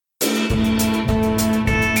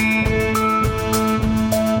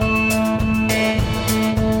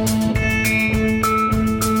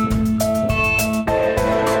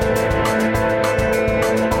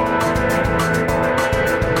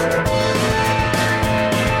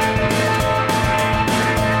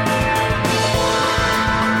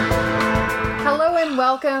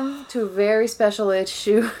to a very special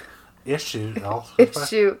issue Issue of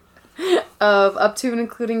Up to and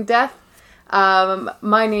Including Death.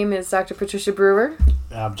 My name is Dr. Patricia Brewer.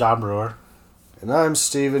 I'm John Brewer. And I'm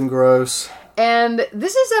Stephen Gross. And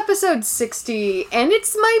this is episode 60, and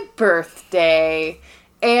it's my birthday.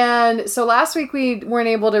 And so last week we weren't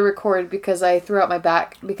able to record because I threw out my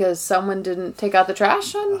back because someone didn't take out the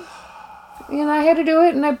trash. And I had to do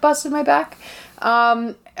it, and I busted my back.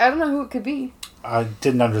 I don't know who it could be. I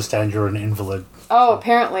didn't understand you're an invalid. Oh,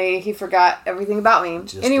 apparently he forgot everything about me.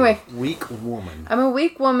 Just anyway, a weak woman. I'm a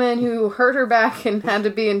weak woman who hurt her back and had to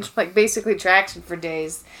be in basically traction for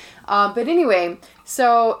days. But anyway,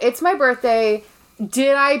 so it's my birthday.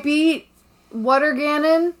 Did I beat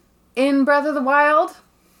Waterganon in Breath of the Wild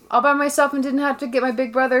all by myself and didn't have to get my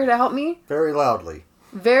big brother to help me? Very loudly.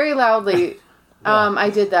 Very loudly. I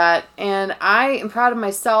did that, and I am proud of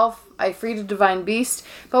myself. I freed a divine beast.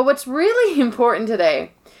 But what's really important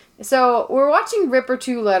today, so we're watching Ripper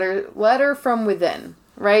 2 Letter from Within,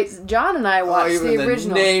 right? John and I watched the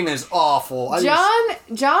original. The name is awful. John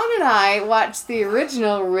and I watched the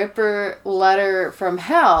original Ripper Letter from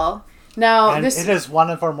Hell. Now, and it is one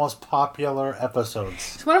of our most popular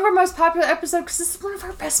episodes. It's one of our most popular episodes because this is one of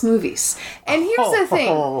our best movies. And here's the thing.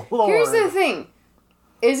 Lord. Here's the thing.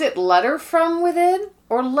 Is it Letter from Within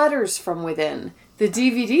or Letters from Within? The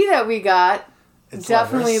DVD that we got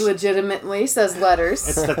definitely legitimately says letters.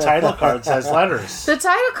 It's the title card says letters. The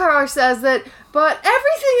title card says that, but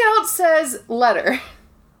everything else says letter.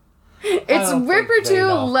 It's Ripper 2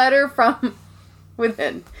 Letter from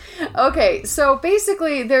Within. Okay, so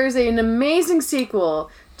basically there's an amazing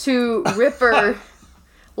sequel to Ripper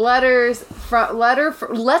Letter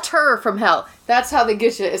from Hell. That's how they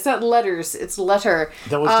get you. It's not letters, it's letter.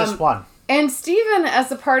 There was just one. And Stephen, as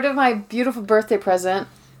a part of my beautiful birthday present,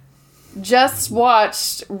 just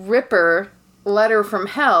watched Ripper Letter from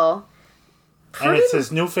Hell. And it's his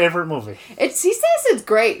new favorite movie. He says it's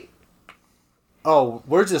great. Oh,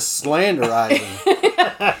 we're just slanderizing.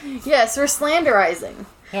 Yes, we're slanderizing.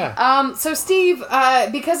 Yeah. So Steve,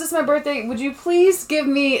 because it's my birthday, would you please give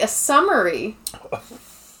me a summary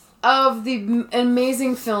of the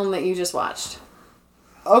amazing film that you just watched?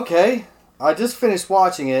 Okay, I just finished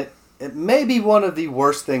watching it. It may be one of the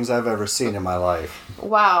worst things I've ever seen in my life.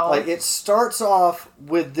 Wow. Like, it starts off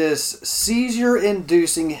with this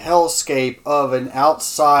seizure-inducing hellscape of an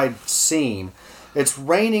outside scene. It's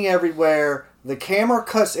raining everywhere. The camera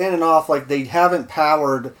cuts in and off like they haven't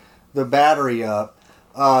powered the battery up.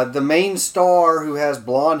 The main star, who has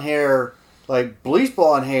blonde hair, like bleached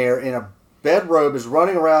blonde hair, in a bedrobe, is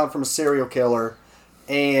running around from a serial killer.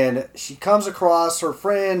 And she comes across her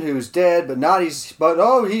friend who's dead,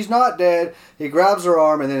 he's not dead. He grabs her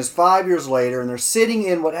arm, and then it's 5 years later, and they're sitting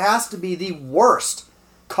in what has to be the worst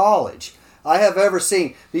college I have ever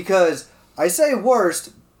seen. Because I say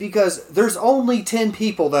worst because there's only 10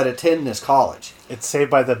 people that attend this college. It's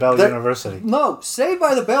Saved by the Bell University. No, Saved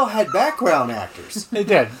by the Bell had background actors. They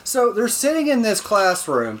did. So they're sitting in this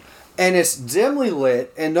classroom, and it's dimly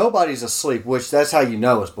lit, and nobody's asleep, which that's how you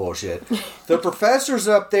know it's bullshit. The professor's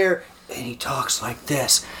up there, and he talks like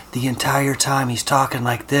this. The entire time he's talking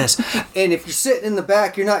like this. And if you're sitting in the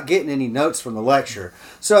back, you're not getting any notes from the lecture.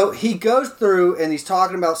 So he goes through, and he's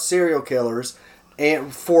talking about serial killers,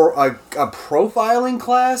 and for a profiling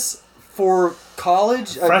class for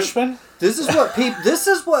college. Freshman? This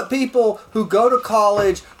is what people who go to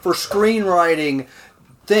college for screenwriting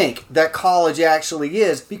think that college actually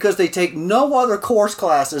is, because they take no other course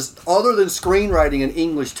classes other than screenwriting and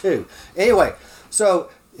English too. Anyway, so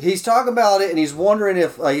he's talking about it, and he's wondering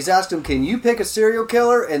if he's asked him, can you pick a serial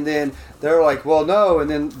killer? And then they're like, well, no. And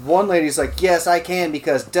then one lady's like, yes, I can,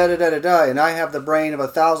 because da-da-da-da-da, and I have the brain of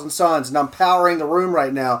 1,000 suns, and I'm powering the room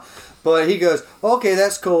right now. But he goes, okay,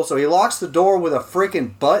 that's cool. So he locks the door with a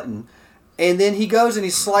freaking button, and then he goes and he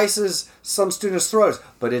slices some students' throats.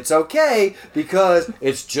 But it's okay, because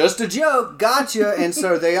it's just a joke. Gotcha. And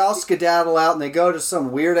so they all skedaddle out, and they go to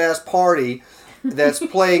some weird-ass party that's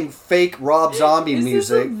playing fake Rob Zombie music.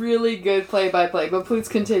 This is a really good play-by-play, but please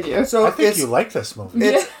continue. So I think you like this movie.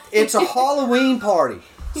 It's a Halloween party.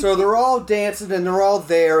 So they're all dancing, and they're all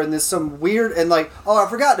there, and there's some weird, and I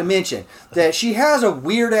forgot to mention that she has a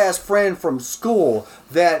weird-ass friend from school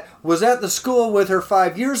that was at the school with her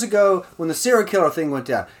 5 years ago when the serial killer thing went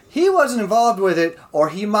down. He wasn't involved with it, or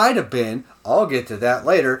he might have been. I'll get to that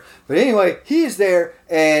later. But anyway, he's there,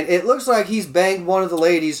 and it looks like he's banged one of the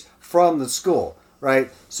ladies from the school, right?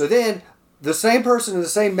 So then the same person in the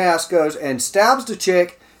same mask goes and stabs the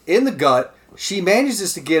chick in the gut. She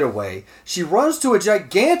manages to get away. She runs to a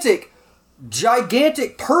gigantic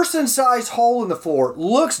gigantic person-sized hole in the floor,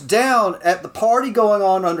 looks down at the party going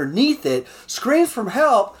on underneath it, screams for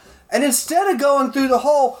help, and instead of going through the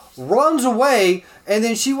hole, runs away, and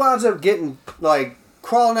then she winds up getting, like,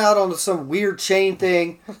 crawling out onto some weird chain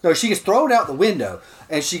thing. No, she gets thrown out the window,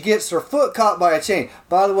 and she gets her foot caught by a chain.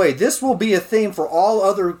 By the way, this will be a theme for all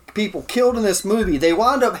other people killed in this movie. They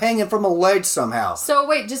wind up hanging from a ledge somehow. So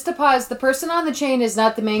wait, just to pause, the person on the chain is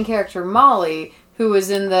not the main character, Molly, who was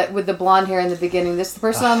with the blonde hair in the beginning. The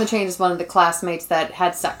person on the chain is one of the classmates that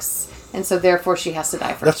had sex. And so therefore she has to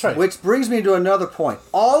die first. That's right. Which brings me to another point.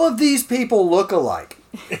 All of these people look alike.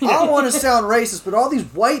 I don't want to sound racist, but all these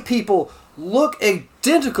white people look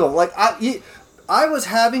identical. Like, I was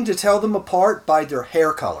having to tell them apart by their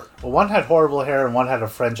hair color. Well, one had horrible hair and one had a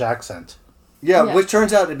French accent. Yeah. Which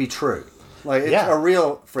turns out to be true. Like, it's a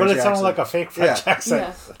real French accent. But it sounded like a fake French accent.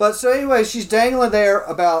 Yeah. But so anyway, she's dangling there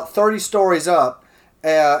about 30 stories up,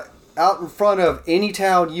 out in front of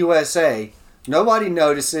Anytown, USA. Nobody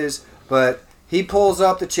notices, but he pulls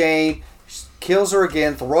up the chain, kills her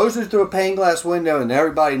again, throws her through a pane glass window, and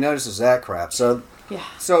everybody notices that crap. So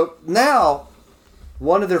now,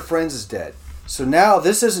 one of their friends is dead. So now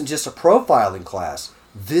this isn't just a profiling class.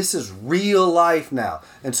 This is real life now.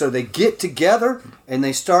 And so they get together and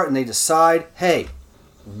they start and they decide, hey,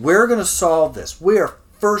 we're going to solve this. We are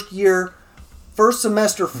first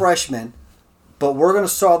semester freshmen, but we're going to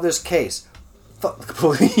solve this case. Fuck the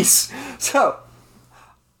police. So,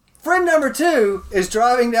 friend number 2 is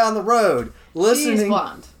driving down the road listening. She's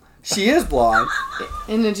blonde. She is blonde.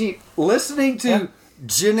 In the Jeep. Listening to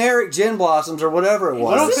generic Gin Blossoms or whatever it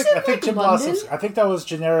was. I think Gin Blossoms. I think that was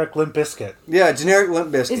generic Limp Bizkit. Yeah, generic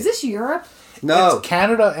Limp Bizkit. Is this Europe? No. It's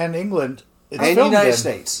Canada and England. It's and filmed United in,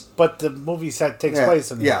 States. But the movie set takes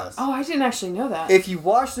place in the US. Oh, I didn't actually know that. If you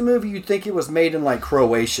watch the movie, you'd think it was made in, like,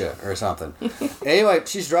 Croatia or something. Anyway,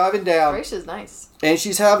 she's driving down. Croatia's nice. And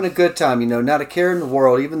she's having a good time, not a care in the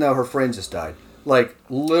world, even though her friend just died. Like,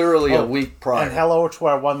 literally a week prior. And hello to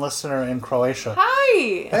our one listener in Croatia.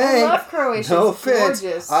 Hi! Hey, I love Croatia. No it's offense.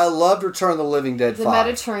 gorgeous. I loved Return of the Living Dead 5. The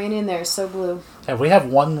Mediterranean there is so blue. And we have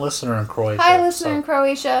one listener in Croatia. Hi, listener in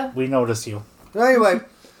Croatia. We notice you. Anyway,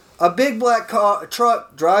 a big black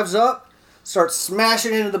truck drives up, starts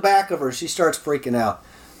smashing into the back of her. She starts freaking out.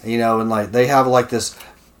 And, like, they have, like, this,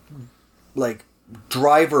 like,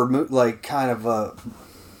 driver, like, kind of a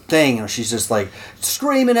thing. And she's just, like,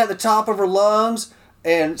 screaming at the top of her lungs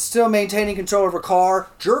and still maintaining control of her car,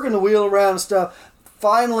 jerking the wheel around and stuff.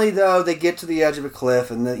 Finally, though, they get to the edge of a cliff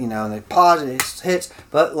and, and they pause and it hits.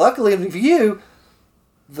 But luckily for you,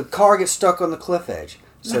 the car gets stuck on the cliff edge.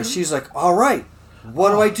 So she's like, all right, what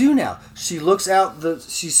do I do now? She looks out,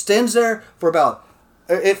 she stands there for about,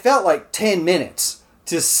 it felt like 10 minutes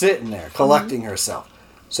just sitting there, collecting herself.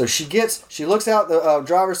 So she looks out the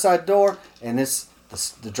driver's side door and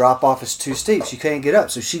the drop off is too steep. She can't get up.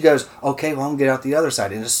 So she goes, okay, well, I'm going to get out the other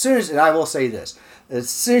side. And I will say this, as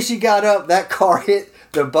soon as she got up, that car hit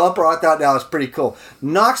the bumper. I thought that was pretty cool.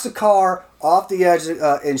 Knocks the car off the edge,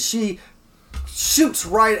 and she shoots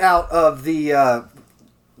right out of the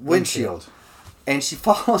windshield. And she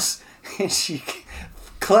falls, and she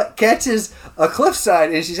catches a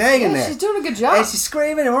cliffside, and she's hanging there. She's doing a good job. And she's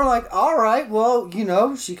screaming, and we're like, all right, well,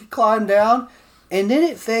 she could climb down. And then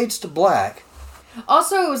it fades to black.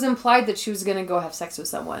 Also, it was implied that she was going to go have sex with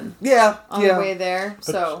someone. Yeah. On the way there,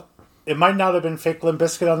 so... It might not have been fake Limp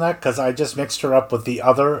Bizkit on that, because I just mixed her up with the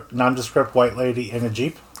other nondescript white lady in a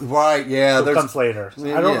Jeep. Right, yeah. Who comes later.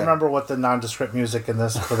 I don't remember what the nondescript music in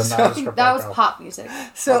this for the nondescript that was pop music.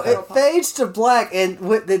 So it fades to black, and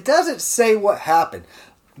it doesn't say what happened.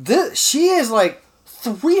 She is like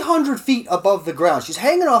 300 feet above the ground. She's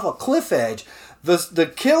hanging off a cliff edge.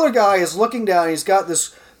 The killer guy is looking down. He's got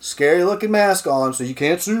this scary-looking mask on, so you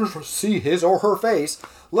can't see his or her face.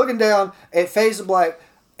 Looking down, it fades to black.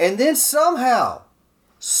 And then somehow,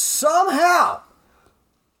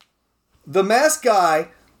 the masked guy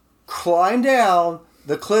climbed down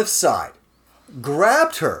the cliffside,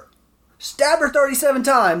 grabbed her, stabbed her 37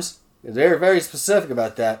 times, they're very specific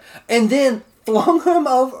about that, and then flung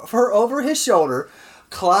her over his shoulder,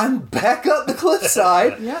 climbed back up the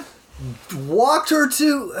cliffside, walked her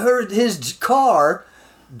to his car,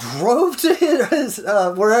 drove to his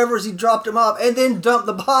wherever he dropped him off, and then dumped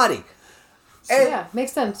the body. And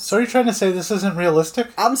makes sense. So are you trying to say this isn't realistic?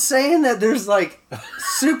 I'm saying that there's, like,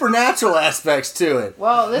 supernatural aspects to it.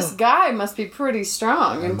 Well, this guy must be pretty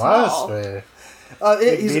strong and tall. Must be.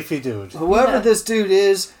 Big beefy dude. Whoever this dude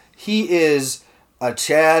is, he is a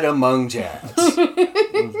Chad among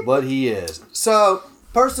Chads. What he is. So,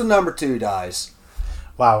 person number 2 dies.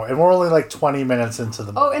 Wow, and we're only like 20 minutes into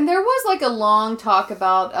the movie. Oh, and there was like a long talk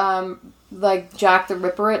about like Jack the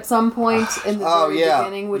Ripper at some point in the very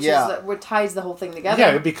beginning, which is what ties the whole thing together.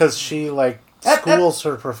 Yeah, because she like schools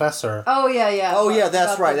her professor. Oh yeah. Oh yeah,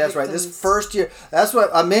 that's right. This first year, that's what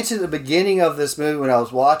I mentioned at the beginning of this movie when I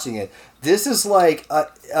was watching it. This is like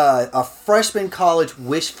a freshman college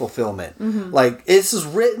wish fulfillment. Mm-hmm. Like, this is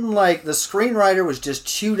written like the screenwriter was just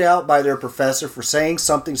chewed out by their professor for saying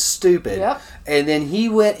something stupid. Yep. And then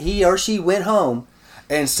he or she went home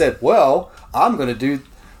and said, well, I'm going to do,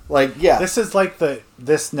 like, yeah. This is like the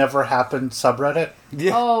This Never Happened subreddit.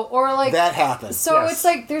 Yeah. Oh, or like... That happened. So it's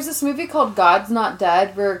like, there's this movie called God's Not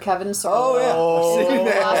Dead where Kevin Sorbo,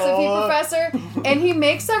 philosophy professor, and he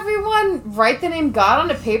makes everyone write the name God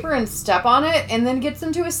on a paper and step on it, and then gets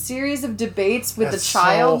into a series of debates with the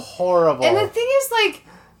child. So horrible. And the thing is, like,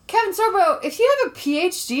 Kevin Sorbo, if you have a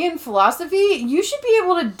PhD in philosophy, you should be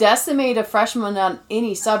able to decimate a freshman on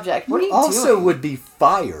any subject. What are you doing? Also would be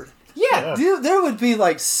fired. Yeah. Dude, there would be,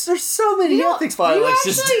 like, there's so many ethics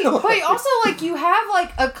violations. But also, like, you have,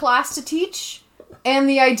 like, a class to teach, and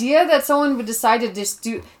the idea that someone would decide to just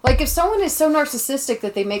do... Like, if someone is so narcissistic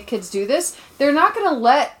that they make kids do this, they're not going to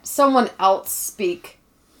let someone else speak.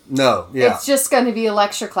 No, yeah. It's just going to be a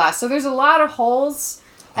lecture class. So there's a lot of holes,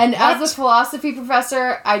 and as a philosophy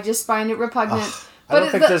professor, I just find it repugnant. I don't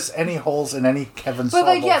think there's any holes in any Kevin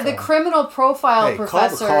Sorbo film. The criminal profile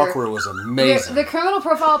professor... Call the Conqueror was amazing. The criminal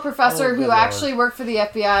profile professor who actually worked for the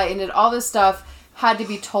FBI and did all this stuff had to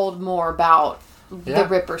be told more about the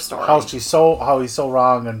Ripper story. How he's so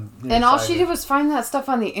wrong. And all she did was find that stuff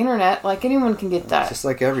on the internet. Like, anyone can get that. Just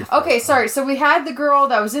like everything. Okay, sorry. So we had the girl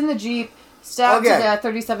that was in the Jeep stabbed to death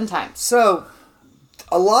 37 times. So,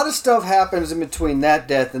 a lot of stuff happens in between that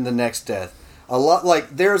death and the next death. A lot,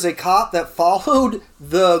 like, there's a cop that followed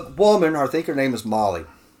the woman, I think her name is Molly.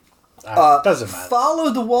 Doesn't matter.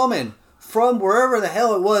 Followed the woman from wherever the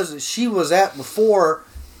hell it was that she was at before,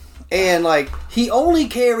 and, like, he only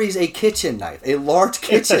carries a kitchen knife, a large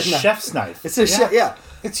kitchen knife. It's a chef's knife. It's a chef, yeah.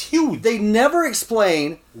 It's huge. They never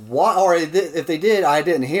explain why, or if they did, I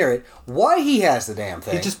didn't hear it, why he has the damn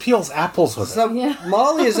thing. He just peels apples with it.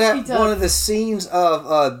 Molly is at one of the scenes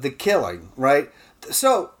of the killing, right?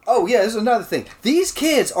 So, this is another thing. These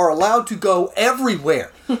kids are allowed to go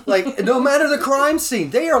everywhere. Like, no matter the crime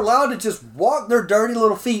scene, they are allowed to just walk their dirty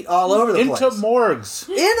little feet all over the place. Into morgues.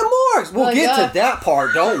 We'll get to that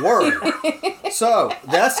part, don't worry. So,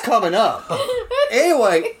 that's coming up.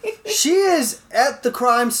 Anyway, she is at the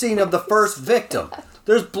crime scene of the first victim.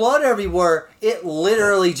 There's blood everywhere. It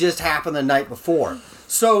literally just happened the night before.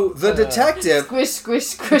 So, the detective... Squish, squish,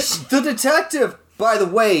 squish. The detective, by the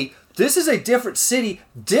way... This is a different city,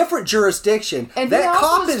 different jurisdiction. And that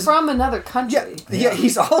cop is from another country. Yeah,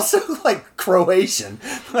 he's also like Croatian.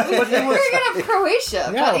 We're gonna have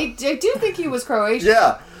Croatia. Yeah. But I do think he was Croatian.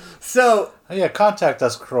 Yeah. So contact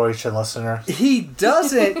us, Croatian listener. He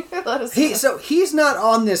doesn't. He's not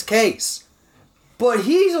on this case, but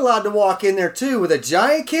he's allowed to walk in there too with a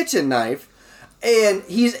giant kitchen knife, and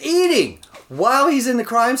he's eating while he's in the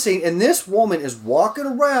crime scene, and this woman is walking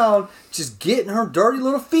around just getting her dirty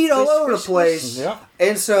little feet all over the place. Yeah.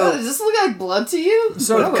 And so... does this look like blood to you?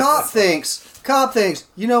 So the cop thinks,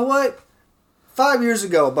 you know what? 5 years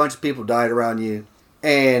ago, a bunch of people died around you,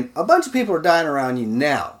 and a bunch of people are dying around you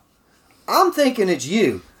now. I'm thinking it's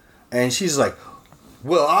you. And she's like,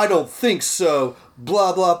 well, I don't think so.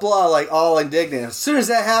 Blah, blah, blah, like all indignant. As soon as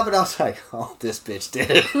that happened, I was like, oh, this bitch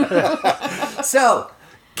did it. So...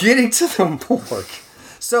 Getting to the morgue.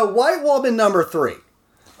 So, white woman number 3.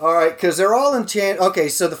 All right, because they're all enchanted. Okay,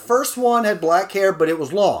 so the first one had black hair, but it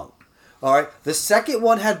was long. All right, the second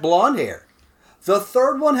one had blonde hair. The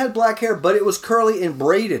third one had black hair, but it was curly and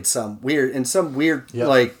braided in some weird,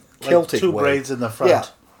 like Celtic two way. braids in the front. Yeah.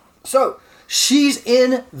 So, she's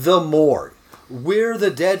in the morgue where the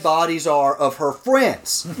dead bodies are of her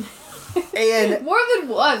friends. And more than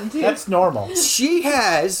one, too. That's normal. She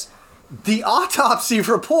has... the autopsy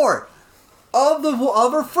report of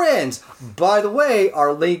her friends. By the way,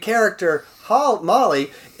 our lead character,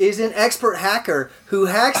 Molly, is an expert hacker who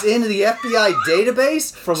hacks into the FBI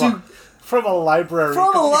database from a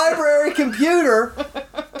library computer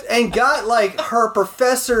and got like her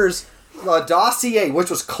professor's dossier, which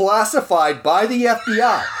was classified by the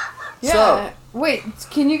FBI. Yeah. So, wait,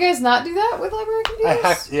 can you guys not do that with library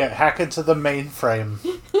computers? Hack into the mainframe.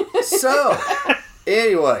 So,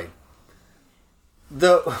 anyway.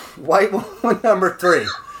 The white woman number 3.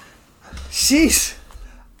 She's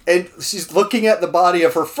looking at the body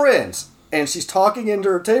of her friends, and she's talking into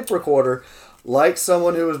her tape recorder like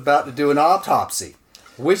someone who was about to do an autopsy,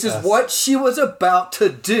 which is what she was about to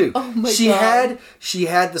do. Oh my God. She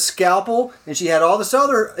had the scalpel and she had all this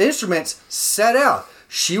other instruments set out.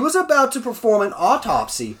 She was about to perform an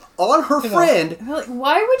autopsy on her friend. Like,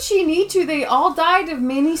 why would she need to? They all died of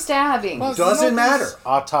many stabbings. Well, doesn't matter.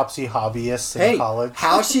 Autopsy hobbyists in college.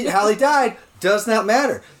 How they died does not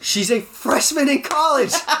matter. She's a freshman in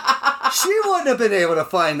college. She wouldn't have been able to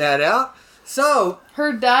find that out. So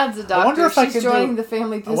her dad's a doctor. She's joining the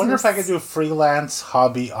family business. I wonder if I could do freelance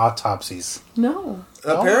hobby autopsies. No.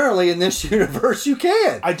 Apparently, in this universe, you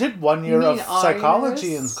can. I did 1 year of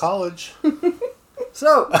psychology in college.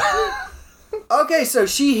 So, okay, so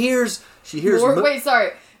she hears. Wait,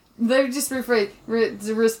 sorry. Let me just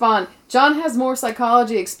respond. John has more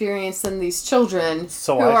psychology experience than these children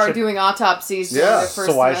who are doing autopsies. Yeah.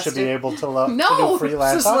 So I should be able to do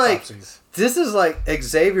freelance autopsies. This is like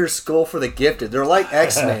Xavier's School for the Gifted. They're like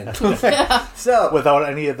X-Men. Yeah. So without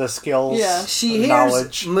any of the skills, she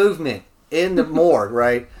hears movement in the morgue,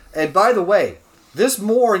 right? And by the way, this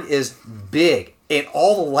morgue is big. And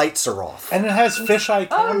all the lights are off. And it has fisheye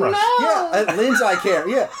cameras. Oh, no. Yeah, lens eye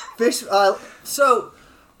camera. Yeah, fish. So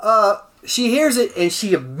she hears it and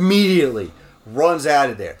she immediately runs out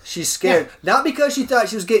of there. She's scared, not because she thought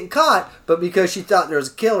she was getting caught, but because she thought there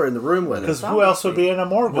was a killer in the room with her. Because who else would be in a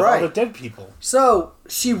morgue with all the dead people? So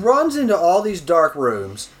she runs into all these dark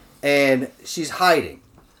rooms and she's hiding.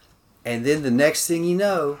 And then the next thing you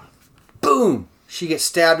know, boom! She gets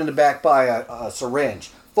stabbed in the back by a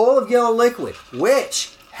syringe full of yellow liquid,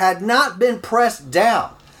 which had not been pressed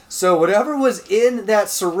down. So whatever was in that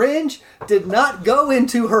syringe did not go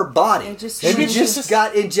into her body. She just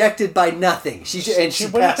got injected by nothing. She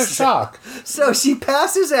went into shock. So she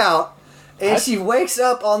passes out, and she wakes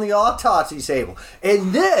up on the autopsy table.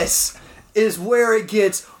 And this is where it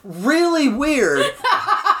gets really weird.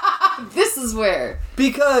 This is where.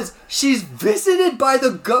 Because she's visited by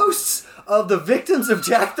the ghosts of the victims of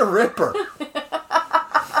Jack the Ripper.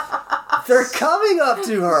 They're coming up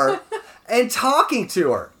to her and talking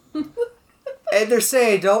to her. And they're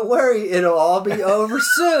saying, don't worry, it'll all be over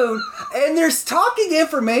soon. And they're talking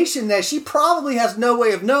information that she probably has no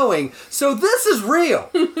way of knowing. So this is real.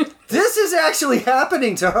 This is actually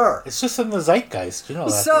happening to her. It's just in the zeitgeist, you know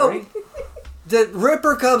that. So the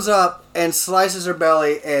Ripper comes up and slices her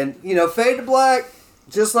belly and, fade to black,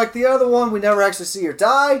 just like the other one. We never actually see her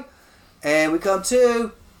die. And we come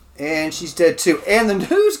to, and she's dead too. And the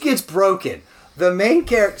news gets broken. The main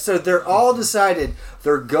character, so they're all decided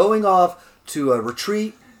they're going off to a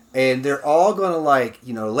retreat, and they're all going to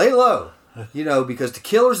lay low, because the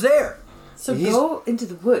killer's there. So go into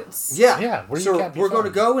the woods. Yeah. We're going to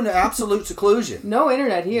go into absolute seclusion. No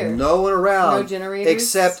internet here. No one around. No generators.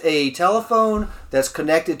 Except a telephone that's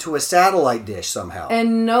connected to a satellite dish somehow.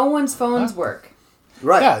 And no one's phones work.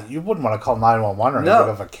 Right. Yeah, you wouldn't want to call 911 or anything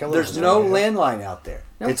of a killer. There's no landline out there.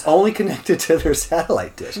 Nope. It's only connected to their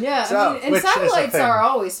satellite dish. Yeah, satellites are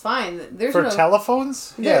always fine. There's for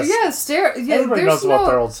telephones? Yes. Everybody knows about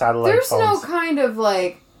their old satellite phones. There's no kind of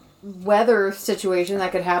weather situation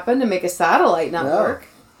that could happen to make a satellite not work.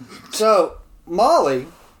 So Molly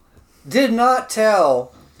did not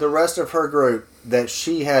tell the rest of her group that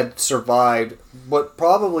she had survived what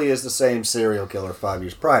probably is the same serial killer 5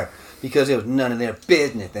 years prior. Because it was none of their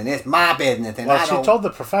business, and it's my business. And she told the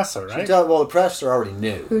professor, right? The professor already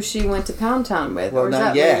knew. Who she went to Pound Town with. Well, or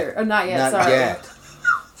not yet. Later? Oh, not yet, sorry.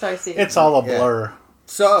 Sorry, Steve. It's all a blur.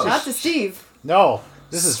 So, not to Steve. No,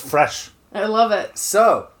 this is fresh. I love it.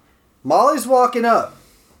 So, Molly's walking up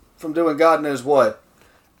from doing God knows what,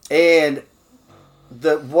 and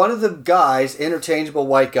one of the guys, interchangeable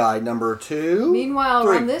white guy, number 2. Meanwhile,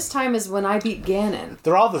 around this time is when I beat Ganon.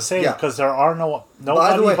 They're all the same because there are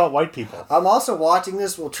nobody but white people. I'm also watching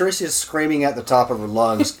this while Trish is screaming at the top of her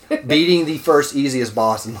lungs, beating the first easiest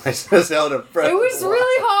boss in my Zelda. It was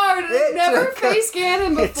really hard. I've never faced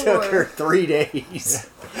Ganon before. It took her 3 days.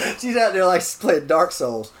 She's out there playing Dark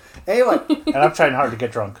Souls. Anyway. And I'm trying hard to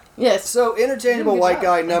get drunk. Yes. So, interchangeable white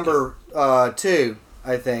guy number 2,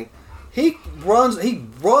 I think. He runs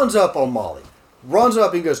up on Molly. Runs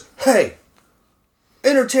up and goes, "Hey,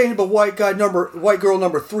 interchangeable white girl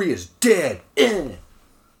number 3 is dead."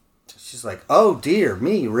 She's like, "Oh dear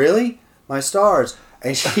me, really? My stars."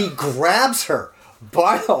 And she grabs her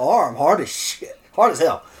by the arm, hard as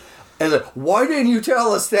hell. And like, "Why didn't you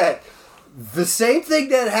tell us that the same thing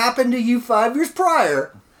that happened to you 5 years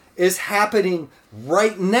prior is happening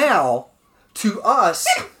right now to us?"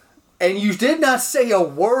 And you did not say a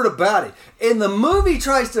word about it. And the movie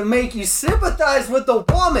tries to make you sympathize with the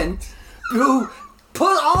woman who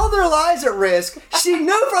put all their lives at risk. She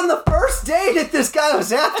knew from the first day that this guy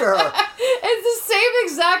was after her. It's the same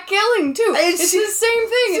exact killing, too. It's the same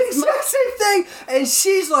thing. It's the exact same thing. And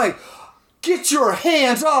she's like, "Get your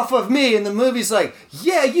hands off of me." And the movie's like,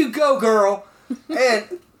 "Yeah, you go, girl."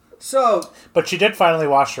 And so... But she did finally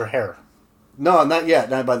wash her hair. No, not yet.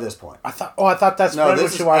 Not by this point. I thought that's no. right This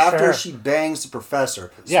when is she washed her hair. after she bangs the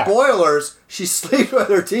professor. Yeah. Spoilers: she sleeps with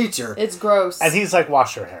her teacher. It's gross. And he's like,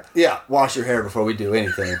 wash your hair. Yeah, wash your hair before we do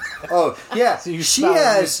anything. Oh, yeah. So she you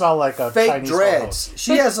has smell like a fake Chinese dreads.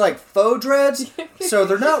 She has like faux dreads, so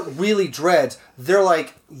they're not really dreads. They're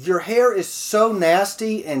like your hair is so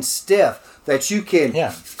nasty and stiff that you can,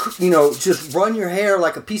 just run your hair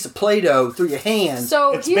like a piece of Play-Doh through your hands.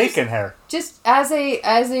 So it's bacon hair. Just as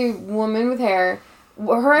a woman with hair,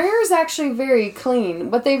 her hair is actually very clean.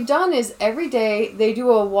 What they've done is every day they do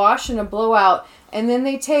a wash and a blowout, and then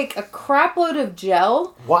they take a crap load of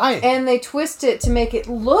gel. Why? And they twist it to make it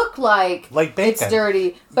look like bacon. It's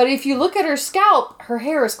dirty. But if you look at her scalp, her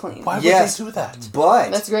hair is clean. Why would they do that? But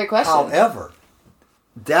that's a great question. However,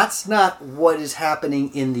 that's not what is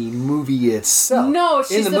happening in the movie itself. No,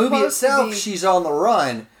 she's in the movie supposed to itself, be... she's on the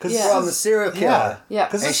run from the serial killer. Yeah.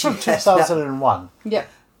 Because it's from 2001. Yeah.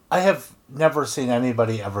 I have never seen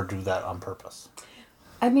anybody ever do that on purpose.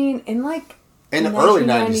 I mean, in the early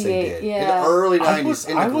 90s they did. Yeah. In the early 90s,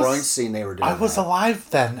 in the growing scene they were doing I was alive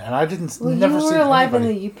then, and I didn't Well, never you see were alive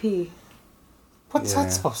anybody. in the UP. What's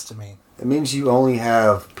that supposed to mean? It means you only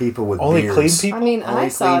have people with only beards. clean people? I mean, Only I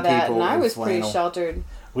saw clean that, people and I in was pretty flannel. sheltered.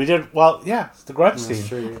 We did, well, yeah, the grudge scene.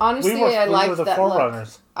 True. Honestly, I we liked were the that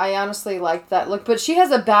forerunners. look. I honestly liked that look, but she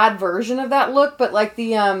has a bad version of that look. But like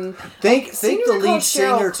the think seen the her lead called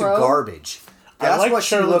Sheryl singer to Crow? Garbage. That's what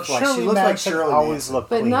she looked like. She looked like Manson Shirley always Manson. looked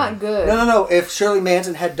but clean. not good. No. If Shirley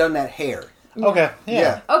Manson had done that hair. Okay,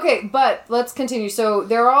 yeah. Okay, but let's continue. So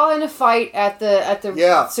they're all in a fight at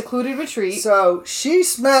the secluded retreat. So she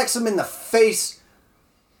smacks him in the face,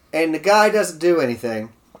 and the guy doesn't do anything.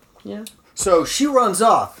 Yeah. So she runs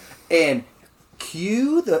off, and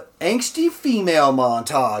cue the angsty female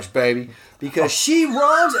montage, baby, because she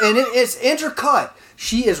runs, and it's intercut.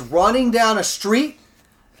 She is running down a street,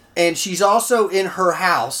 and she's also in her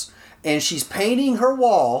house, and she's painting her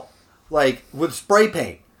wall like with spray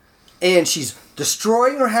paint. And she's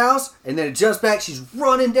destroying her house, and then it jumps back. She's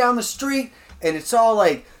running down the street, and it's all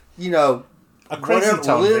like, a crazy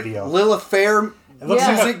town video. Lilith Fair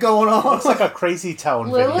music going on. It looks like a crazy town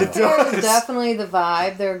Lilith video. Fair is definitely the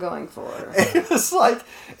vibe they're going for.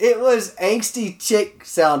 It was angsty chick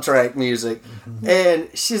soundtrack music. Mm-hmm. And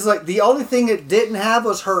she's like, the only thing it didn't have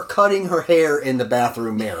was her cutting her hair in the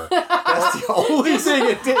bathroom mirror. That's the only thing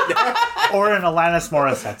it didn't have. Or an Alanis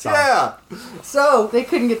Morissette song. Yeah. So they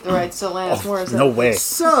couldn't get the rights to Alanis Morissette. No way.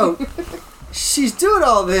 So she's doing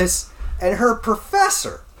all this, and her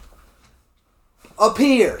professor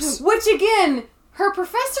appears. Which again, her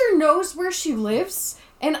professor knows where she lives,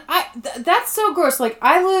 and that's so gross. Like,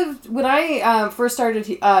 I lived, when I first started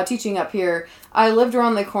teaching up here, I lived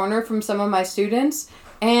around the corner from some of my students,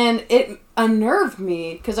 and it unnerved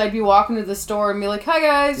me, because I'd be walking to the store and be like, hi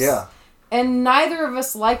guys. Yeah. And neither of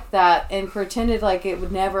us liked that and pretended like it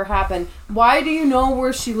would never happen. Why do you know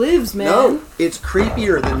where she lives, man? No, it's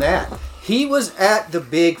creepier than that. He was at the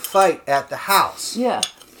big fight at the house. Yeah.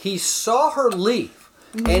 He saw her leave,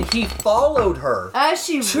 and he followed her as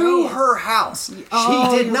she to ran. her house. Oh,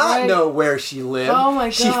 she did not right. know where she lived. Oh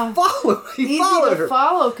my God. He followed her. To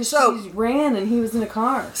follow because So- she ran and he was in a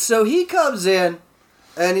car. So he comes in,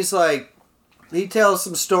 and he's like, he tells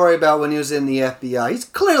some story about when he was in the FBI. He's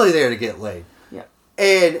clearly there to get laid. Yeah.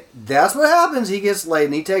 And that's what happens. He gets laid,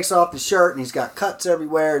 and he takes off the shirt, and he's got cuts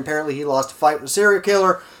everywhere, and apparently he lost a fight with a serial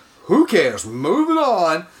killer. Who cares? Moving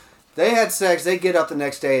on. They had sex. They get up the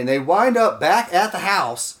next day, and they wind up back at the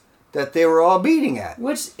house that they were all meeting at.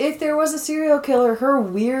 Which, if there was a serial killer, her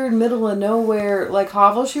weird middle of nowhere, like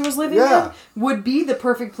hovel she was living in, would be the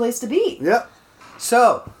perfect place to be. Yep.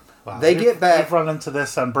 So, they get back. We've run into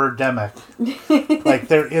this on Birdemic. Like,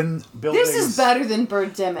 they're in buildings. This is better than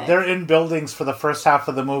Birdemic. They're in buildings for the first half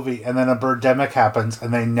of the movie, and then a Birdemic happens,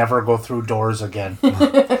 and they never go through doors again.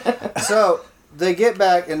 So, they get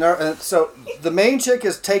back, and so the main chick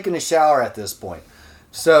is taking a shower at this point.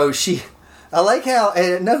 So, I like how,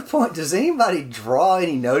 and at no point does anybody draw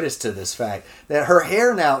any notice to this fact that her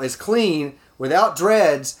hair now is clean, without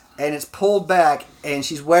dreads, and it's pulled back, and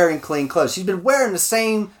she's wearing clean clothes. She's been wearing the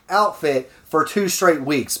same outfit for 2 straight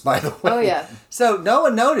weeks, by the way. Oh, yeah. So no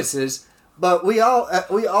one notices, but we all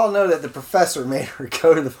know that the professor made her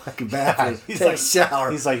go to the fucking bathroom, take a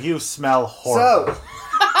shower. He's like, you smell horrible. So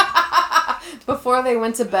before they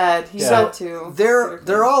went to bed, he had to.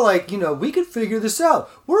 They're all like, we could figure this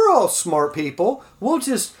out. We're all smart people. We'll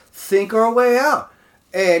just think our way out.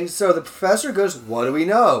 And so the professor goes, what do we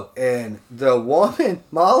know? And the woman,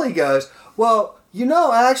 Molly, goes, well,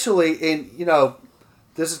 actually, and,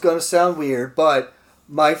 this is going to sound weird, but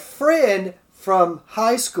my friend from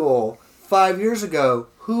high school 5 years ago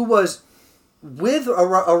who was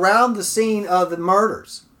around the scene of the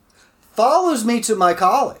murders follows me to my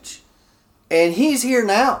college, and he's here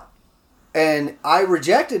now. And I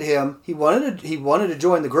rejected him. He wanted to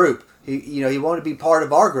join the group. He wanted to be part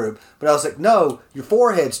of our group, but I was like, no, your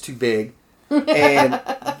forehead's too big, and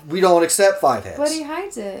we don't accept 5 heads. But he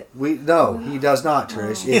hides it. No, he does not,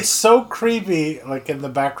 Trish. It's so creepy, like in the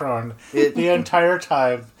background, the entire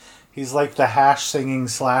time. He's like the hash singing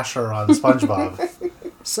slasher on SpongeBob.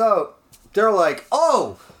 So they're like,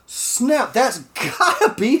 oh, snap, that's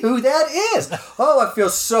gotta be who that is. Oh, I feel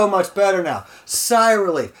so much better now. Sigh of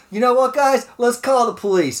relief. You know what, guys? Let's call the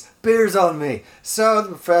police. Beer's on me. So the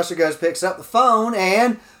professor picks up the phone,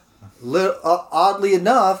 and oddly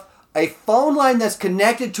enough, a phone line that's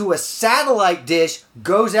connected to a satellite dish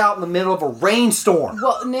goes out in the middle of a rainstorm.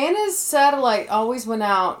 Well, Nana's satellite always went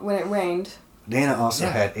out when it rained. Nana also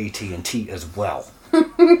had AT&T as well.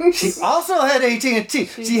 She also had AT&T.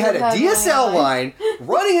 She had a DSL line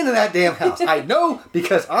running into that damn house. I know,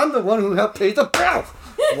 because I'm the one who helped pay the bill.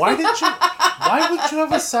 Why would you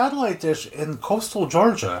have a satellite dish in coastal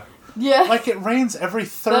Georgia? Yeah. Like it rains every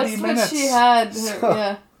 30 minutes. That's what she had.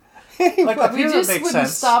 Yeah. Like up here We just it makes wouldn't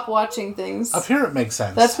sense. stop watching things. Up here it makes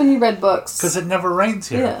sense. That's when you read books. Because it never rains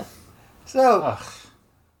here. Yeah. So,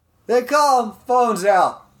 they call him, phone's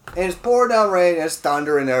out. And it's pouring down rain, and it's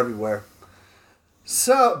thundering everywhere.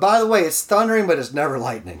 So, by the way, it's thundering, but it's never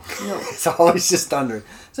lightning. No. It's always just thundering.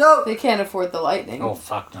 So, They can't afford the lightning. Oh,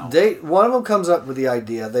 fuck no. one of them comes up with the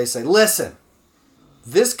idea. They say, listen,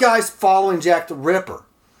 this guy's following Jack the Ripper,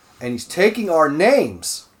 and he's taking our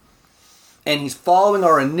names, and he's following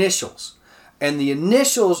our initials. And the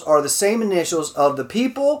initials are the same initials of the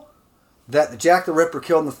people that Jack the Ripper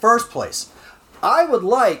killed in the first place. I would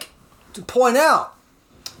like to point out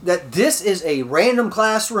that this is a random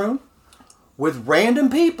classroom with random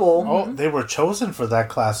people. Oh, they were chosen for that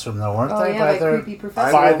classroom, though, weren't they? Yeah, creepy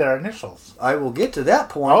professor. By their initials. I will get to that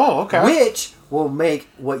point. Oh, okay. Which will make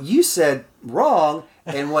what you said wrong,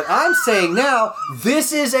 and what I'm saying now,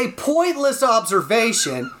 this is a pointless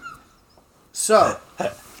observation. So,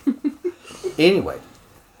 anyway,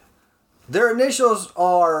 their initials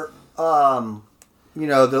are,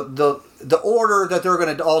 the order that they're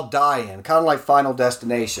going to all die in, kind of like Final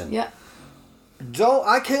Destination. Yeah.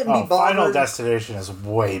 I couldn't be bothered. Final Destination is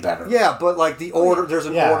way better. Yeah, but like the order, there's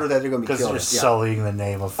an order that they're going to be killed. Because you're sullying the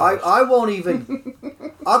name of. I won't even.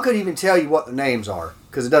 I couldn't even tell you what the names are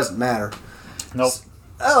because it doesn't matter. Nope.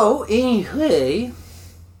 Oh, anyway,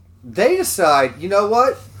 they decide. You know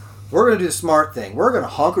what? We're going to do the smart thing. We're going to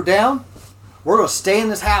hunker down. We're going to stay in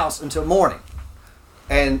this house until morning.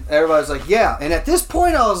 And everybody's like, yeah. And at this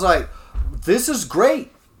point, I was like, this is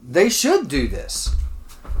great. They should do this.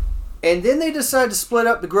 And then they decide to split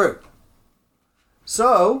up the group.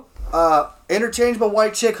 So, interchangeable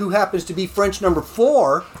white chick who happens to be French number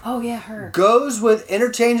 4. Oh, yeah, her. Goes with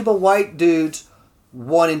interchangeable white dudes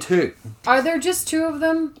 1 and 2. Are there just 2 of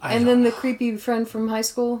them? And then the creepy friend from high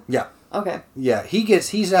school? Yeah. Okay. Yeah,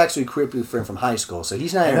 he's actually a creepy friend from high school, so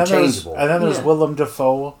he's not interchangeable. And then there's Willem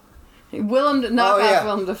Dafoe. Willem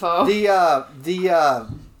Dafoe. The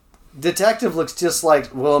detective looks just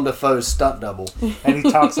like Willem Dafoe's stunt double. And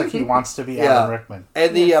he talks like he wants to be Alan Rickman.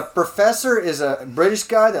 And the professor is a British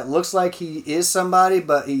guy that looks like he is somebody,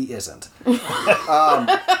 but he isn't.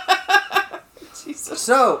 Jesus.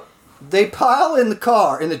 So, they pile in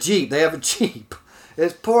the Jeep. They have a Jeep.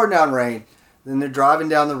 It's pouring down rain. Then they're driving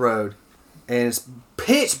down the road, and it's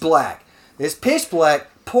pitch black. It's pitch black,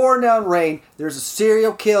 pouring down rain. There's a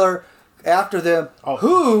serial killer after them,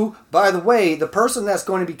 who, by the way, the person that's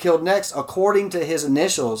going to be killed next, according to his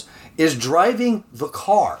initials, is driving the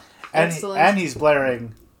car. And he's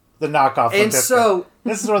blaring the knockoff Limp Bizkit. So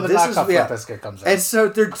this is where the knockoff Limp Bizkit comes in. And so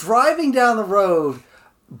they're driving down the road,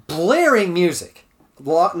 blaring music,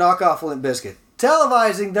 knockoff Limp Bizkit,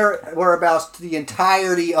 televising their whereabouts to the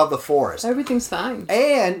entirety of the forest. Everything's fine.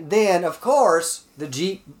 And then, of course, the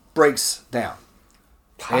Jeep breaks down.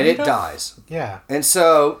 And it dies. Yeah. And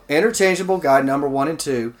so, interchangeable guy number 1 and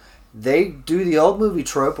 2, they do the old movie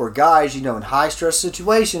trope where guys, in high-stress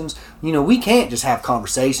situations, we can't just have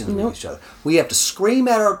conversations with each other. We have to scream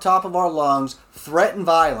at our top of our lungs, threaten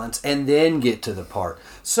violence, and then get to the part.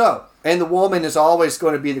 So, and the woman is always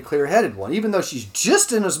going to be the clear-headed one, even though she's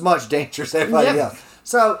just in as much danger as everybody else.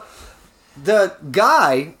 So, the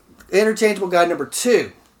guy, interchangeable guy number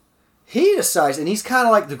 2, he decides, and he's kind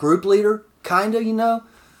of like the group leader,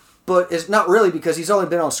 but it's not really because he's only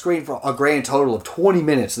been on screen for a grand total of 20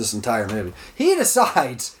 minutes this entire movie. He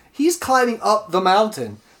decides he's climbing up the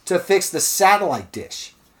mountain to fix the satellite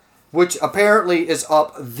dish. which apparently is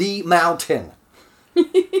up the mountain.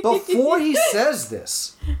 Before he says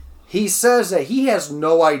this, he says that he has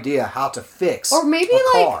no idea how to fix or maybe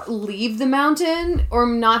a car. leave the mountain or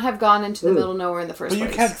not have gone into the middle of nowhere in the first place. But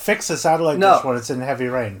you can't fix a satellite dish when it's in heavy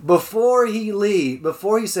rain. Before he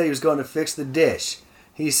said he was going to fix the dish,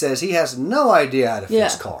 he says he has no idea how to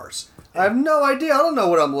fix cars. I have no idea. I don't know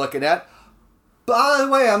what I'm looking at. By the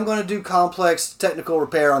way, I'm going to do complex technical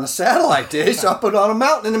repair on a satellite dish up on a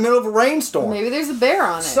mountain in the middle of a rainstorm. Maybe there's a bear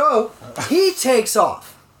on it. So he takes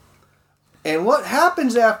off. And what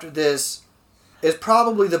happens after this is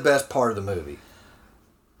probably the best part of the movie.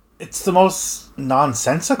 It's the most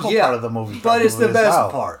nonsensical part of the movie. But it's the best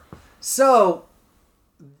part. So,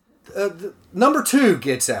 number 2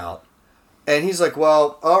 gets out. And he's like,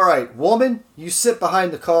 well, all right, woman, you sit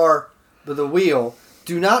behind the car with the wheel.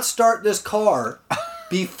 Do not start this car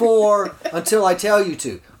until I tell you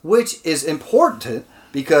to. Which is important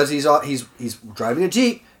because he's driving a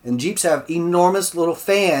Jeep. And Jeeps have enormous little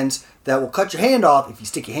fans that will cut your hand off if you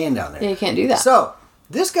stick your hand down there. Yeah, you can't do that. So,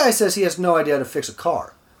 this guy says he has no idea how to fix a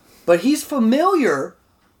car. But he's familiar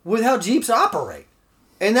with how Jeeps operate.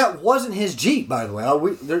 And that wasn't his Jeep, by the way.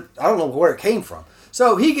 I don't know where it came from.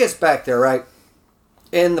 So, he gets back there, right?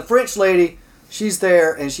 And the French lady, she's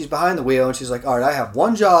there, and she's behind the wheel, and she's like, all right, I have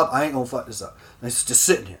one job. I ain't going to fuck this up. And he's just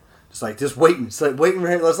sitting here. Just waiting. It's like waiting for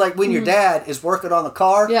him. It's like when your dad is working on the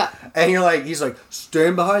car. Yeah. And he's like,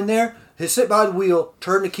 stand behind there. Sit behind the wheel.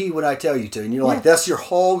 Turn the key when I tell you to. And you're like, that's your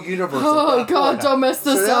whole universe. Oh, God, don't mess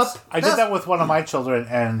this up. I did that with one of my children,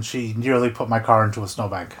 and she nearly put my car into a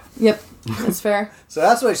snowbank. Yep, that's fair. So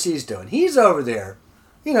that's what she's doing. He's over there,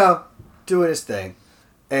 doing his thing.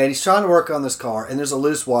 And he's trying to work on this car. And there's a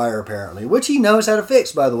loose wire, apparently, which he knows how to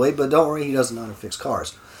fix, by the way. But don't worry, he doesn't know how to fix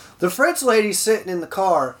cars. The French lady's sitting in the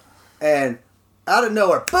car. And out of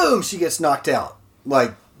nowhere, boom, she gets knocked out.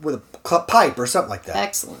 Like with a pipe or something like that.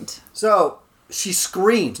 Excellent. So she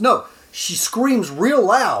screams. No, she screams real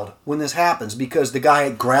loud when this happens because the guy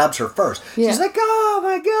grabs her first. Yeah. She's like, oh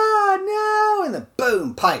my God, no. And then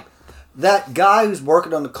boom, pipe. That guy who's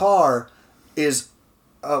working on the car is,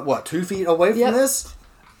 2 feet away from this?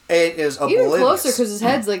 And is oblivious. Even closer because his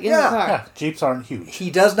head's in the car. Yeah, Jeeps aren't huge. He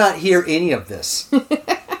does not hear any of this.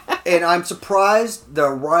 And I'm surprised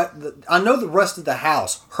I know the rest of the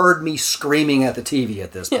house heard me screaming at the TV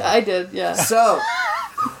at this point. Yeah, I did, yeah. So,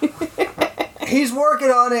 he's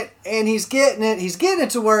working on it, and he's getting it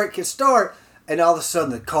to where it can start, and all of a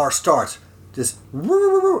sudden the car starts. Just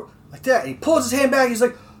like that. And he pulls his hand back, he's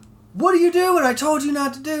like, what are you doing? I told you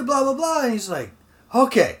not to do, blah, blah, blah. And he's like,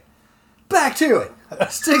 okay, back to it.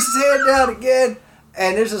 Sticks his hand down again,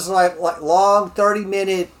 and there's this like long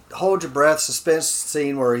 30-minute hold your breath suspense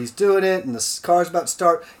scene where he's doing it and the car's about to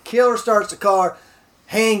start. Killer starts the car.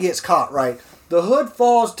 Hand gets caught, right? The hood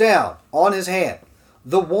falls down on his hand.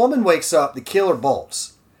 The woman wakes up. The killer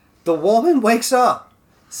bolts. The woman wakes up,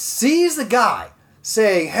 sees the guy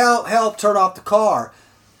saying, help, help, turn off the car,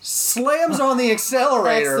 slams on the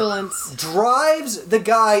accelerator, Excellent. drives the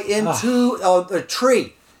guy into a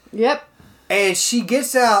tree. Yep. And she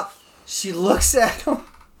gets out. She looks at him.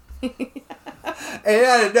 And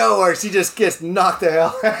out of nowhere, she just gets knocked the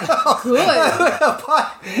hell out. Good.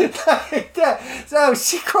 Like that. So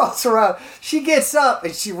she crawls around. She gets up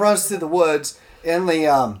and she runs through the woods. In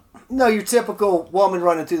the, your typical woman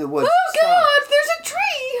running through the woods. Oh, God, there's a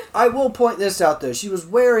tree. I will point this out, though. She was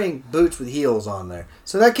wearing boots with heels on there.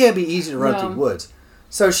 So that can't be easy to run through the woods.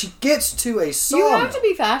 So she gets to a sawmill. You have to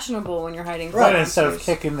be fashionable when you're hiding from Right, instead of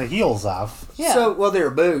kicking the heels off. Yeah. So, they were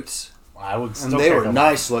boots. I would still and they were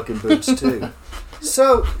nice-looking boots, too.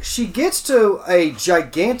 So, she gets to a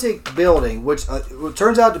gigantic building, which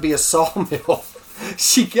turns out to be a sawmill.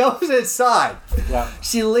 She goes inside. Yeah.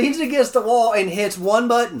 She leans against the wall and hits one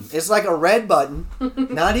button. It's like a red button.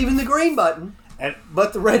 Not even the green button,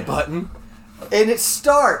 but the red button. And it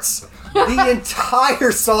starts the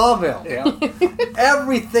entire sawmill. Yeah.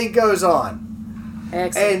 Everything goes on.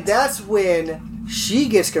 Excellent. And that's when she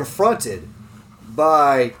gets confronted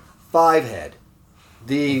by Fivehead,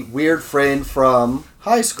 the weird friend from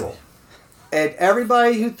high school. And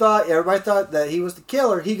everybody thought that he was the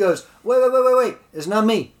killer. He goes, wait. It's not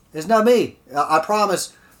me. I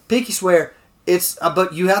promise. Pinky swear. It's,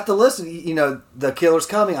 but you have to listen. The killer's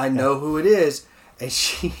coming. I know who it is. And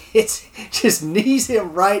she just knees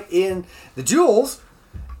him right in the jewels.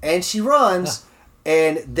 And she runs.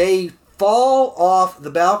 And they fall off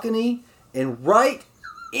the balcony and right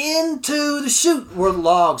into the chute where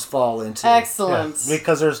logs fall into. Excellent. Yeah,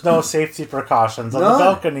 because there's no safety precautions on the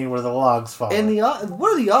balcony where the logs fall. And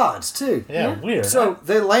what are the odds, too? Yeah, weird. So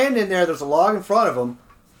they land in there. There's a log in front of them.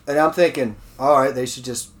 And I'm thinking, all right, they should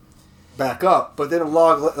just back up, but then a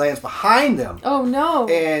log lands behind them. Oh no!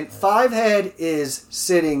 And Fivehead is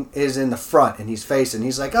in the front, and he's facing.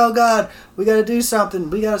 He's like, "Oh God, we got to do something.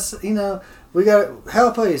 We got to, we got to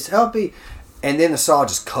help me." And then the saw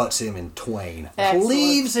just cuts him in twain,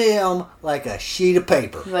 leaves him like a sheet of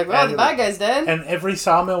paper. He's like, "Well, the bad guy's dead." And every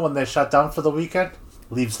sawmill, when they shut down for the weekend,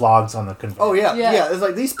 leaves logs on the conveyor. Oh yeah. It's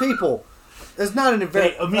like these people. It's not an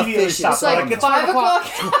very immediately efficient. stop. It's like 5 o'clock.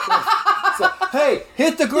 So, hey,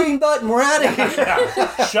 hit the green button. We're out of here.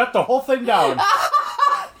 Yeah. Shut the whole thing down.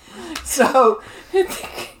 So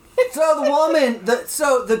the woman,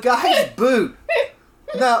 the guy's boot.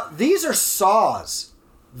 Now these are saws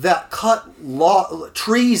that cut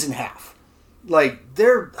trees in half. Like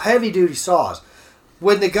they're heavy duty saws.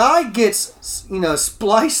 When the guy gets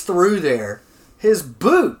spliced through there, his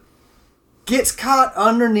boot gets caught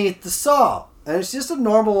underneath the saw. And it's just a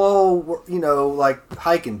normal old, like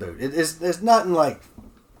hiking boot. It's nothing like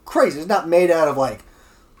crazy. It's not made out of like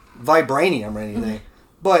vibranium or anything.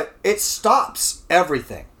 But it stops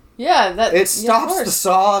everything. Yeah, it stops the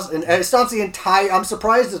saws and it stops the entire. I'm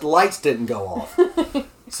surprised the lights didn't go off.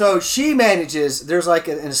 So she manages. There's like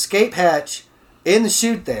an escape hatch in the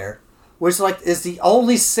chute there, which is the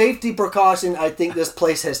only safety precaution I think this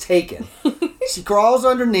place has taken. She crawls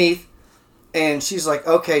underneath. And she's like,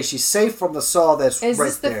 okay, she's safe from the saw that's right there.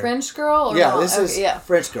 Is this the French girl? Or yeah, not? this is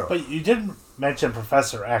French girl. But you didn't mention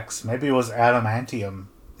Professor X. Maybe it was adamantium.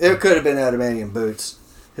 It could have been adamantium boots.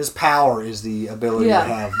 His power is the ability to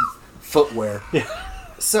have footwear. Yeah.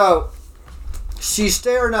 So she's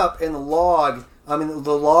staring up, and the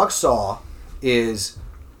log saw is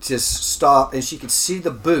just stopped, and she could see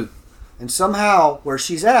the boot. And somehow, where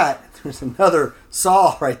she's at, there's another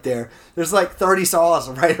saw right there. There's like 30 saws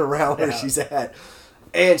right around where she's at.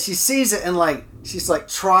 And she sees it and she's like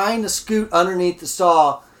trying to scoot underneath the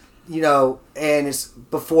saw, and it's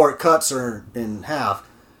before it cuts her in half.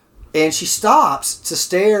 And she stops to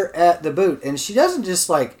stare at the boot. And she doesn't just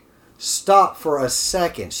stop for a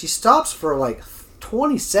second. She stops for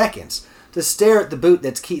 20 seconds to stare at the boot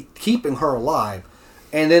that's keeping her alive.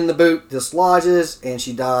 And then the boot dislodges and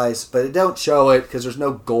she dies, but it don't show it because there's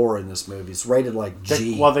no gore in this movie. It's rated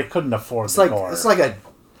G. They couldn't afford the gore. It's like a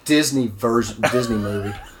Disney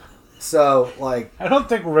movie. So I don't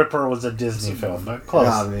think Ripper was a Disney film, but close.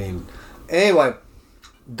 I mean, anyway,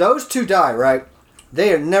 those two die, right?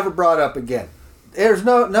 They are never brought up again. There's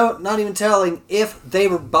not even telling if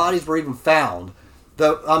bodies were even found.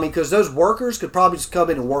 Because those workers could probably just come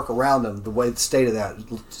in and work around them the way the state of that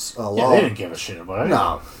law. Yeah, they didn't give a shit about it.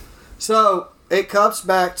 No. So it cuts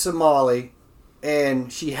back to Molly,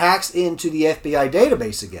 and she hacks into the FBI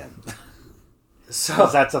database again. So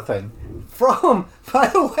that's a thing. By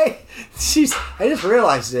the way, I just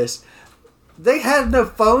realized this. They had no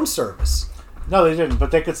phone service. No, they didn't,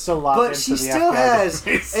 but they could still log into the FBI. But she still has,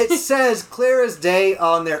 it says clear as day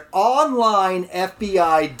on their online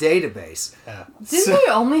FBI database. Yeah. Didn't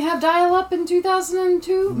they only have dial-up in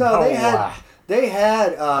 2002? No, they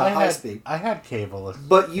had high speed. I had cable.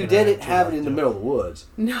 But you didn't have it in the middle of the woods.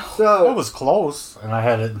 No. So it was close, and I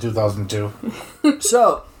had it in 2002.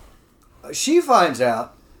 So she finds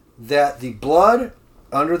out that the blood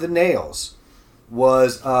under the nails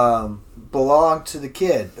was belonged to the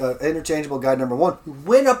kid, interchangeable guy number 1, who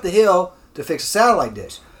went up the hill to fix a satellite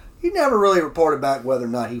dish. He never really reported back whether or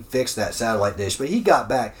not he fixed that satellite dish, but he got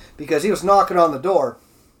back because he was knocking on the door,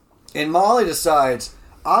 and Molly decides,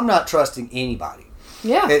 I'm not trusting anybody.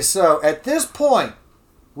 Yeah. And so at this point,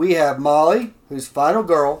 we have Molly, who's final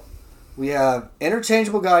girl. We have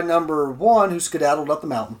interchangeable guy number 1, who skedaddled up the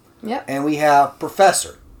mountain. Yeah. And we have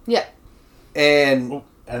Professor. Yeah. And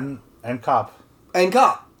Cop. And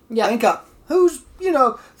Cop. Yeah. And Cop. Who's,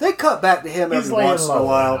 they cut back to him every once in a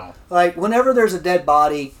while. Whenever there's a dead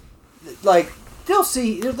body, they'll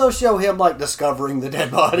show him, discovering the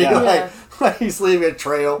dead body. Yeah. Like he's leaving a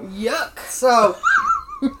trail. Yuck. So,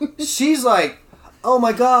 she's like, oh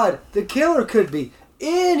my God, the killer could be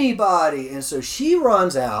anybody. And so she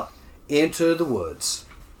runs out into the woods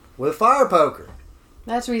with a fire poker.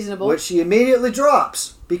 That's reasonable. Which she immediately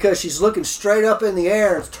drops because she's looking straight up in the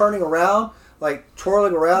air and turning around,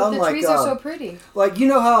 twirling around. But the trees are so pretty.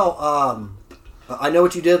 How I Know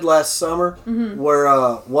What You Did Last Summer, where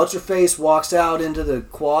What's-Her-Face walks out into the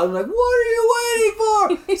quad and what are you waiting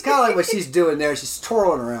for? It's kind of like what she's doing there. She's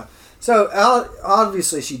twirling around. So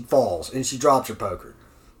obviously she falls and she drops her poker.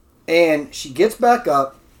 And she gets back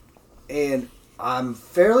up, and I'm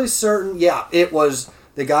fairly certain, it was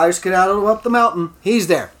the guy who skedaddled up the mountain. He's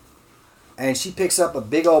there. And she picks up a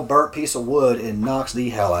big old burnt piece of wood and knocks the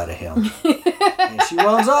hell out of him. And she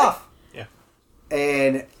runs off. Yeah.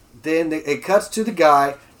 And then it cuts to the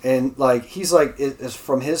guy and like he's like it's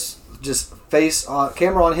from his just face on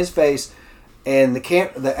camera on his face, and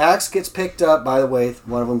the axe gets picked up. By the way,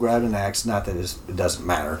 one of them grabbed an axe. Not that it doesn't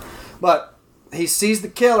matter, but he sees the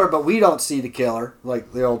killer, but we don't see the killer,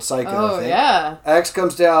 like the old Psycho. Oh, thing. yeah. Axe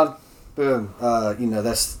comes down, boom.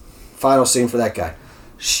 That's final scene for that guy.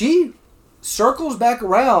 She circles back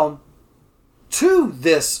around to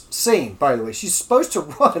this scene. By the way, she's supposed to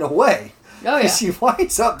run away. Oh, yeah. And she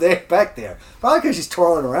winds up back there. Probably because she's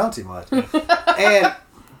twirling around too much. And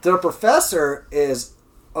the professor is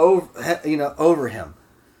over him,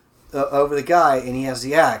 over the guy, and he has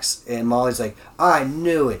the axe. And Molly's like, I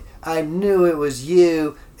knew it. I knew it was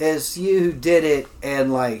you. It's you who did it.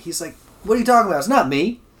 And like, he's like, what are you talking about? It's not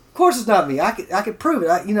me. Of course it's not me. I could prove it.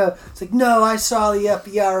 It's like, no, I saw the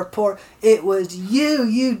FBI report. It was you.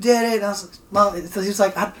 You did it. And I was like, Mom, he's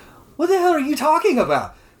like, what the hell are you talking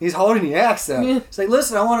about? He's holding the axe though. Yeah. He's like,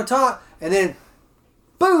 listen, I want to talk. And then,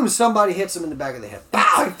 boom, somebody hits him in the back of the head.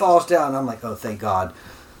 Pow, he falls down. And I'm like, oh, thank God.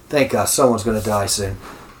 Thank God, someone's going to die soon.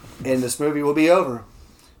 And this movie will be over.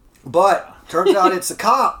 But, turns out it's a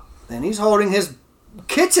cop. And he's holding his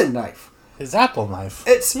kitchen knife. His apple knife.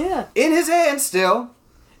 It's in his hand still.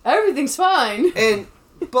 Everything's fine.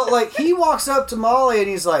 But like, he walks up to Molly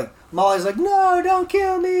and Molly's like, no, don't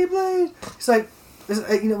kill me, please. He's like, what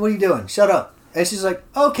are you doing? Shut up. And she's like,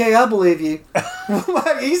 okay, I believe you.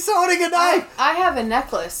 He's holding a knife. I have a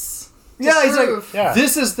necklace. Yeah, he's like,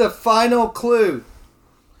 this is the final clue.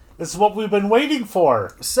 This is what we've been waiting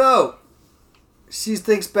for. So, she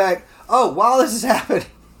thinks back, while this is happening,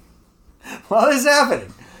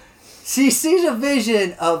 she sees a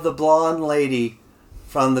vision of the blonde lady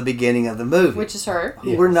from the beginning of the movie. Which is her.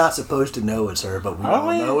 Yes. We're not supposed to know it's her, but we all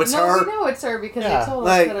know it's her. No, we know it's her because they told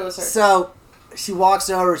us that it was her. So, she walks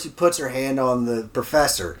over, she puts her hand on the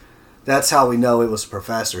professor. That's how we know it was the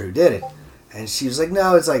professor who did it. And she was like,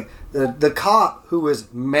 no, it's like the cop who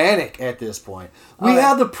was manic at this point. We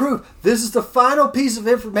have the proof. This is the final piece of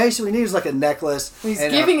information we need. It was like a necklace. He's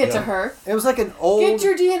giving it to her. It was like an old... Get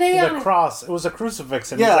your DNA on it. Cross. It was a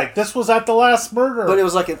crucifix. And he's like, this was at the last murder. But it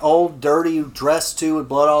was like an old, dirty dress, too, with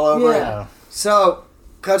blood all over it. So,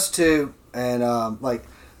 cuts to, and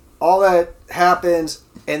all that happens...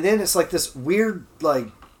 And then it's like this weird,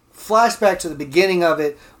 flashback to the beginning of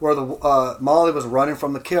it where the Molly was running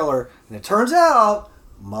from the killer. And it turns out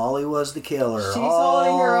Molly was the killer. She's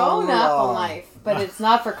holding her own apple knife, but it's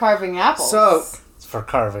not for carving apples. So it's for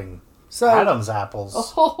carving Adam's apples.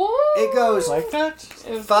 It goes like that.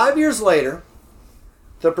 5 years later,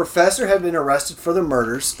 the professor had been arrested for the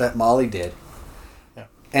murders that Molly did.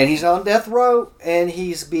 And he's on death row, and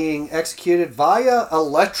he's being executed via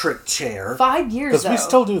electric chair. 5 years, Because we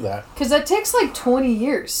still do that. Because that takes 20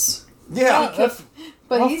 years. Yeah.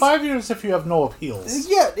 But 5 years if you have no appeals.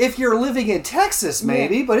 Yeah, if you're living in Texas,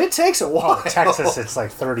 maybe, but it takes a while. Oh, Texas, it's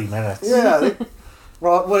 30 minutes. Yeah.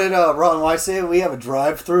 What did Ron White say? We have a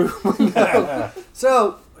drive-through.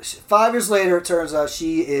 So, 5 years later, it turns out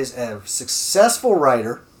she is a successful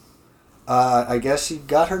writer. I guess she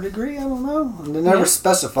got her degree. I don't know. They never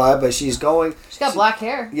specified, but she's going. She's got black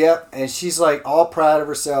hair. Yep, and she's all proud of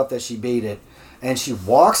herself that she beat it. And she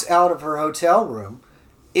walks out of her hotel room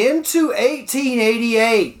into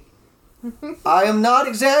 1888. I am not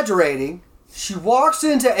exaggerating. She walks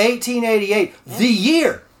into 1888, the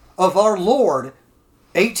year of our Lord,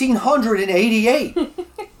 1888. Yeah,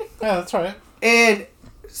 that's right. And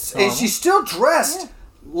she's still dressed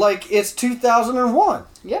like it's 2001.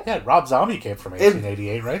 Yep. Yeah, Rob Zombie came from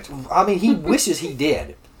 1888, right? I mean, he wishes he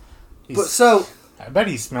did. I bet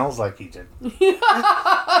he smells like he did.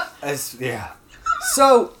 Yeah.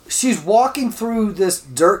 So, she's walking through this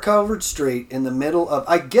dirt-covered street in the middle of...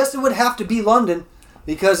 I guess it would have to be London,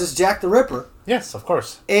 because it's Jack the Ripper. Yes, of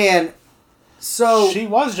course. And so... She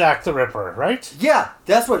was Jack the Ripper, right? Yeah,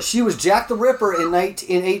 that's what... She was Jack the Ripper in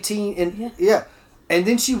 18... Yeah. And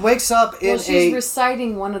then she wakes up in she's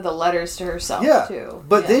reciting one of the letters to herself, too.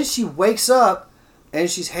 But then she wakes up, and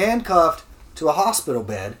she's handcuffed to a hospital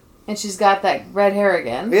bed. And she's got that red hair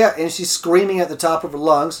again. Yeah, and she's screaming at the top of her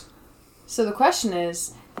lungs. So the question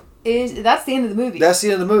is that's the end of the movie. That's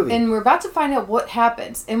the end of the movie. And we're about to find out what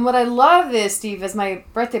happens. And what I love is, Steve, as my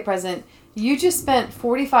birthday present, you just spent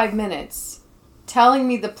 45 minutes telling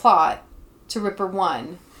me the plot to Ripper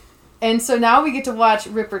 1. And so now we get to watch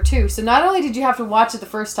Ripper 2. So not only did you have to watch it the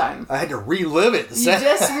first time, I had to relive it. You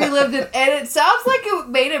just relived it. And it sounds like it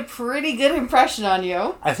made a pretty good impression on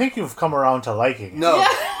you. I think you've come around to liking it. No.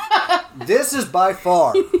 This is by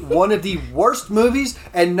far one of the worst movies,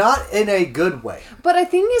 and not in a good way. But I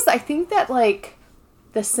think that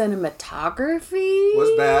the cinematography was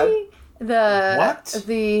bad. What?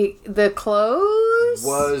 The clothes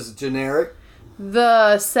Was generic.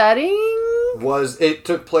 The setting It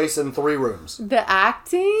took place in 3 rooms. The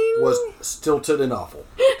acting Was stilted and awful.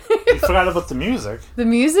 You forgot about the music. The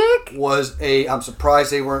music I'm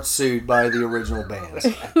surprised they weren't sued by the original bands.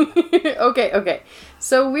 Okay.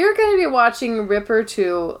 So we're going to be watching Ripper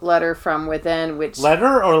 2 Letter from Within, which...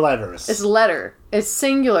 Letter or letters? It's letter. It's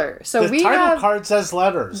singular. So the title card says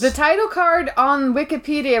letters. The title card on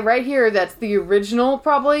Wikipedia right here, that's the original,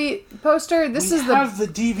 probably, poster. We have the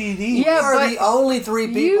DVD. Yeah, we are the only 3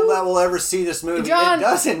 people that will ever see this movie. John, it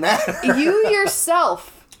doesn't matter. You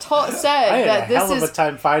yourself said I had that a hell of a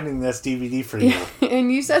time finding this DVD for you.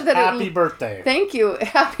 And you said that Happy birthday. Thank you.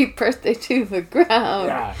 Happy birthday to the ground.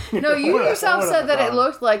 Yeah. No, you yourself said that it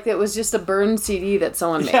looked like it was just a burned CD that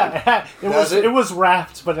someone made. Yeah, it was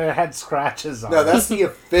wrapped, but it had scratches on it. No, that's the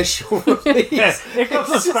official release. Yes, it comes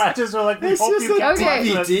with scratches. We're like, we hope you can't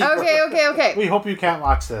watch this. Okay. We hope you can't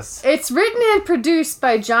watch this. It's written and produced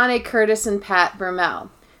by John A. Curtis and Pat Burmell,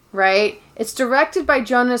 right? It's directed by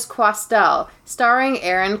Jonas Quastel, starring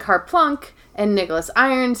Aaron Carplunk and Nicholas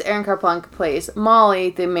Irons. Aaron Carplunk plays Molly,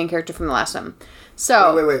 the main character from the last one.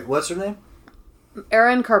 So wait. What's her name?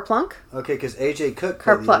 Aaron Carplunk. Okay, because A.J. Cook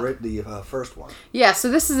played the first one. Yeah, so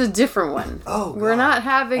this is a different one. Oh, God. We're not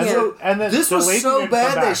having this was so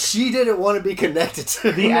bad that she didn't want to be connected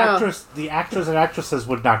to the actress. The actors and actresses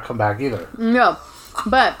would not come back either. No,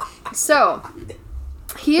 but so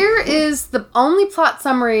here is the only plot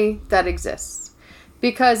summary that exists,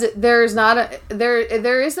 because there's not there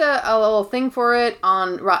is a little thing for it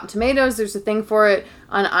on Rotten Tomatoes. There's a thing for it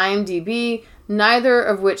on IMDb. Neither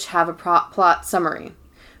of which have a plot summary.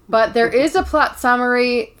 But there is a plot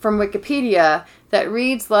summary from Wikipedia that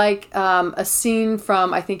reads like a scene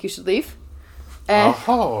from I Think You Should Leave. And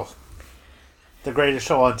the greatest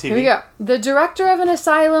show on TV. Here we go. The director of an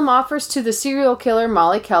asylum offers to the serial killer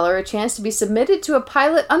Molly Keller a chance to be submitted to a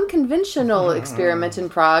pilot unconventional experiment in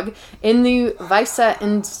Prague in the Visa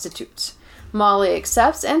Institute. Molly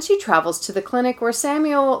accepts and she travels to the clinic where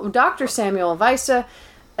Dr. Samuel Visa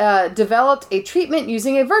developed a treatment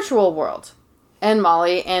using a virtual world, and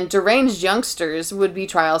Molly and deranged youngsters would be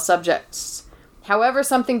trial subjects. However,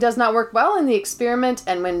 something does not work well in the experiment,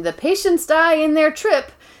 and when the patients die in their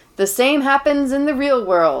trip, the same happens in the real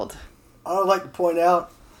world. I would like to point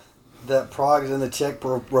out that Prague is in the Czech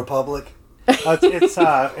Republic.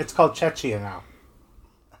 It's called Czechia now.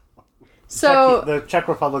 So the Czech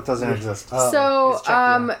Republic doesn't exist.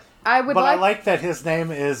 I like that his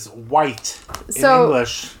name is White in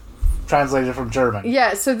English, translated from German.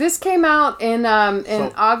 Yeah, so this came out in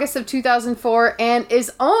August of 2004 and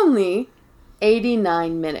is only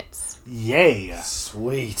 89 minutes. Yay.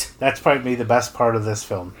 Sweet. That's probably the best part of this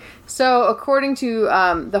film. So, according to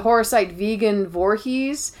the horror site Vegan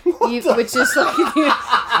Voorhees, which is like...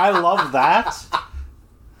 I love that.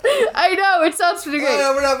 I know, it sounds pretty great.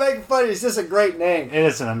 No, we're not making fun. It's just a great name. It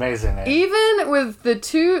is an amazing name. Even with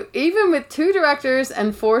 2 directors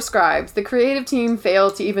and 4 scribes, the creative team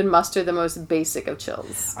failed to even muster the most basic of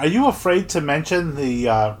chills. Are you afraid to mention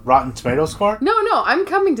the Rotten Tomato score? No, I'm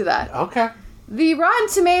coming to that. Okay. The Rotten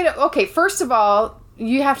Tomato... Okay, first of all,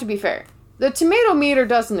 you have to be fair. The tomato meter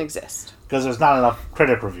doesn't exist. Because there's not enough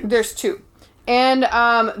critic reviews. There's 2. And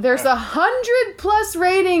there's 100+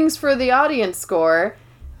 ratings for the audience score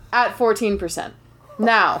at 14%.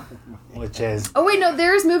 Now. Which is... Oh, wait, no,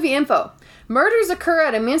 there's movie info. Murders occur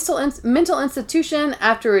at a mental institution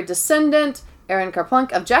after a descendant, Aaron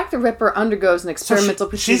Carplunk, of Jack the Ripper undergoes an experimental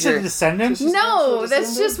procedure. She's a descendant? No,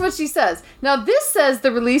 that's just what she says. Now, this says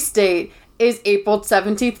the release date is April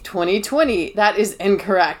 17th, 2020. That is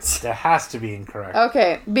incorrect. That has to be incorrect.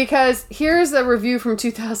 Okay, because here's a review from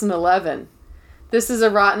 2011. This is a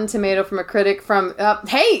Rotten Tomato from a critic from...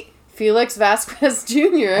 Felix Vasquez Jr.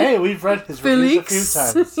 Hey, we've read his reviews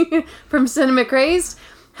a few times. From Cinema Crazed,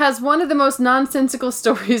 has one of the most nonsensical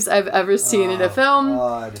stories I've ever seen in a film.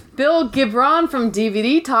 God. Bill Gibron from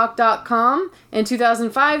DVDTalk.com in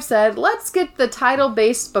 2005 said, "Let's get the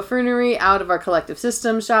title-based buffoonery out of our collective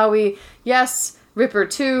system, shall we? Yes, Ripper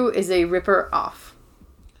 2 is a ripper-off."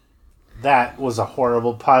 That was a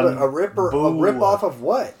horrible pun. A rip-off of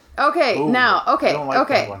what? Okay, Boo. now, okay.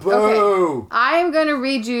 Boo. I'm going to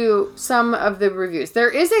read you some of the reviews. There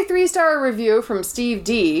is a 3-star review from Steve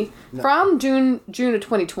D. from June of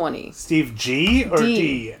 2020. Steve G or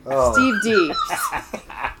D? Oh. Steve D.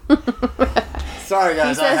 Sorry,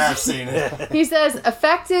 guys, I have seen it. He says,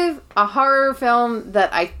 effective, a horror film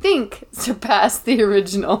that I think surpassed the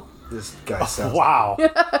original. This guy sounds wow.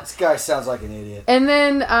 This guy sounds like an idiot. And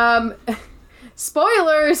then,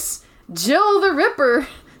 spoilers, Jill the Ripper,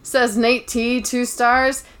 says Nate T, 2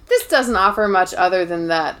 stars. this doesn't offer much other than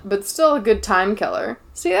that, but still a good time killer.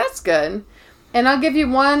 See, that's good. And I'll give you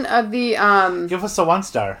one of the Give us a 1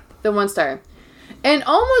 star. The 1 star. An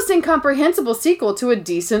almost incomprehensible sequel to a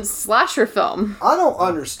decent slasher film. I don't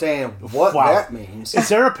understand what that means. Is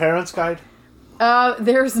there a parent's guide?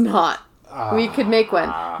 There's not. We could make one.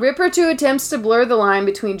 Ripper 2 attempts to blur the line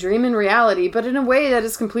between dream and reality, but in a way that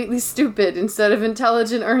is completely stupid instead of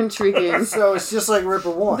intelligent or intriguing. So it's just like Ripper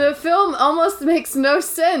 1. The film almost makes no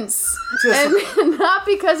sense. And not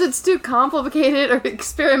because it's too complicated or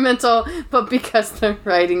experimental, but because the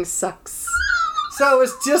writing sucks. So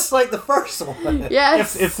it's just like the first one.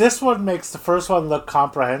 Yes. If this one makes the first one look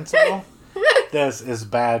comprehensible, this is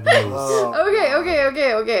bad news.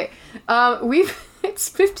 Okay. It's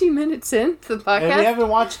 50 minutes into the podcast. And we haven't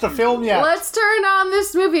watched the film yet. Let's turn on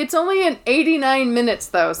this movie. It's only in 89 minutes,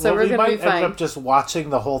 though, so we're going to be fine. We might end up just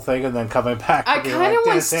watching the whole thing and then coming back. I kind of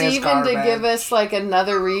want Steven to give us, like,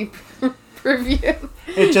 another review.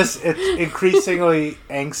 It's increasingly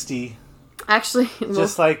angsty. Actually.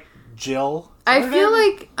 Just like Jill. I feel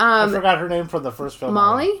like... I forgot her name from the first film.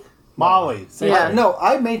 Molly? Molly. Yeah. No,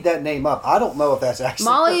 I made that name up. I don't know if that's actually...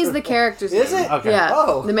 Molly is the character's name. Is it? Okay. Yeah,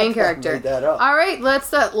 Oh, the main character. I made that up. All right,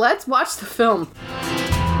 let's watch the film.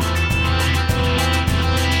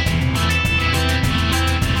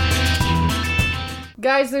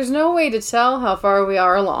 Guys, there's no way to tell how far we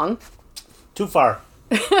are along. Too far.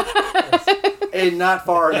 And not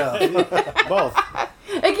far enough. Both.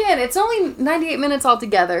 Again, it's only 98 minutes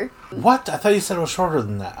altogether. What? I thought you said it was shorter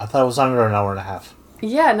than that. I thought it was under an hour and a half.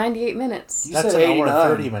 Yeah, 98 minutes. You That's said an hour 89.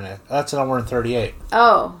 and 30 minutes. That's an hour and 38.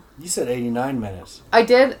 Oh. You said 89 minutes. I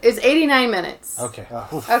did? It's 89 minutes. Okay.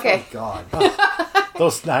 Okay. Oh, God.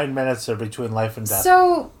 Those 9 minutes are between life and death.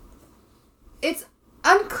 So, it's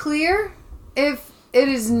unclear if it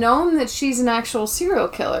is known that she's an actual serial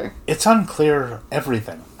killer. It's unclear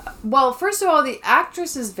everything. Well, first of all, the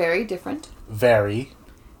actress is very different. Very.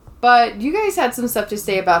 But you guys had some stuff to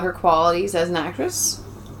say about her qualities as an actress.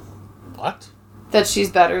 What? That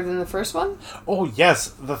she's better than the first one? Oh yes,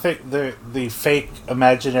 the fake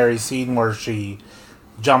imaginary scene where she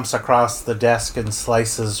jumps across the desk and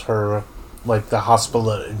slices her, like, the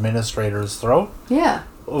hospital administrator's throat. Yeah.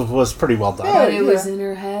 Was pretty well done. But it was in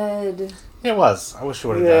her head. It was. I wish you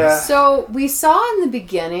would have done it. So we saw in the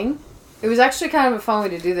beginning, it was actually kind of a fun way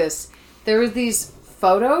to do this. There were these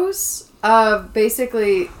photos of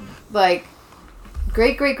basically, like,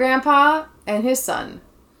 great-great-grandpa and his son,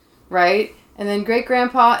 right? And then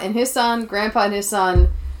great-grandpa and his son, grandpa and his son,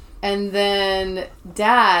 and then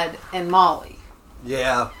dad and Molly.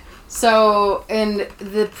 Yeah. So, and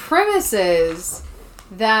the premise is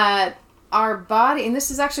that our body, and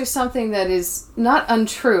this is actually something that is not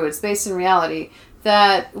untrue, it's based in reality,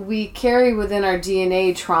 that we carry within our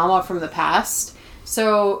DNA trauma from the past.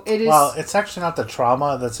 So it is... Well, it's actually not the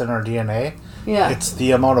trauma that's in our DNA. Yeah. It's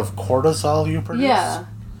the amount of cortisol you produce. Yeah.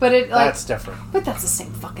 But it, like... That's different. But that's the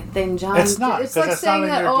same fucking thing, John. It's not, It's 'cause like it's not saying in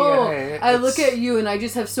that, your oh, DNA. I look at you and I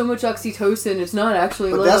just have so much oxytocin, it's not actually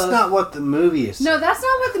But love. that's not what the movie is. No, that's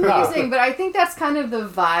not what the movie's No. saying, but I think that's kind of the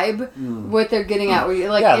vibe, what they're getting at, where you're,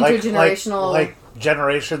 like, Yeah, intergenerational... like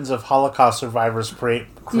generations of Holocaust survivors create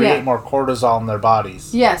Yeah. more cortisol in their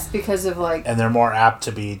bodies. Yes, because of, like... And they're more apt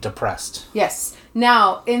to be depressed. Yes.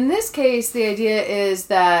 Now, in this case, the idea is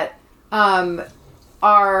that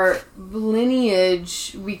our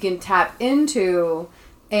lineage we can tap into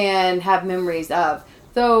and have memories of.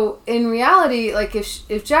 Though, in reality, like,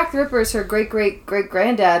 if Jack the Ripper is her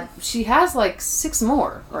great-great-great-granddad, she has, like, 6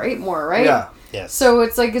 more, or 8 more, right? Yeah. Yes. So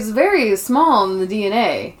it's, like, it's very small in the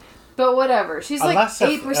DNA. But whatever. She's, like,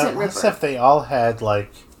 8% unless Ripper. if they all had,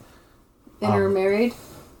 like... And are married?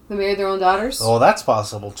 They married their own daughters? Well, that's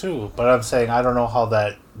possible, too. But I'm saying I don't know how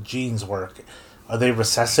that genes work. Are they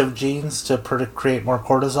recessive genes to create more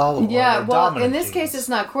cortisol? Yeah, or well, dominant in this genes? case, it's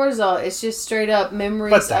not cortisol. It's just straight up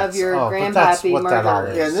memories But of that's- your but that's grandpappy what that all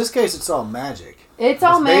murdered. is. Yeah, in this case, it's all magic. It's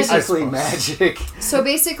all magic. Basically I magic. So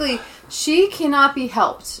basically, she cannot be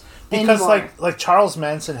helped Because, anymore. like Charles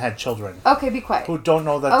Manson had children Okay, be quiet. who don't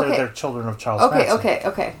know that Okay. they're children of Charles Okay, Manson.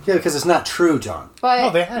 okay. Yeah, because it's not true, John. But No,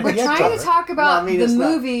 they had- we're he had trying children. to talk about No, I mean, the it's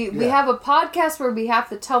not- movie. We yeah. have a podcast where we have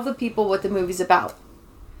to tell the people what the movie's about.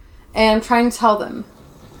 And I'm trying to tell them.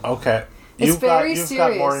 Okay. It's You've got very more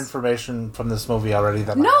serious. information from this movie already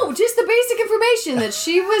than I No, have. just the basic information that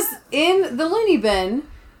she was in the loony bin,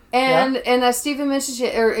 and as Stephen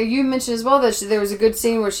mentioned, or you mentioned as well, that there was a good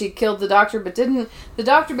scene where she killed the doctor, but didn't. The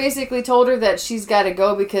doctor basically told her that she's got to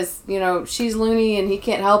go because she's loony and he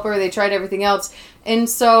can't help her. They tried everything else, and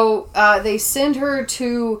so they send her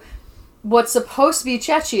to what's supposed to be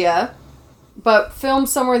Czechia, but filmed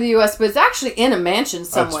somewhere in the U.S., but it's actually in a mansion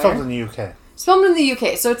somewhere. It's filmed in the UK. It's filmed in the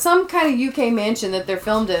UK, so it's some kind of UK mansion that they're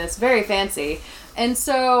filmed in. It's very fancy. And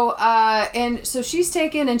so she's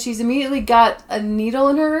taken, and she's immediately got a needle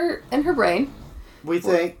in her brain. We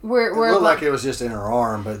think it looked like it was just in her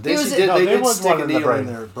arm, but they did stick a needle in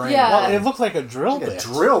their brain. Yeah. Well, it looked like a drill bit. A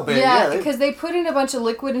drill bit, yeah. Because they put in a bunch of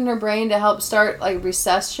liquid in her brain to help start like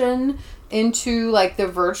recession into like the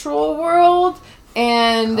virtual world,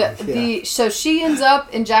 and so she ends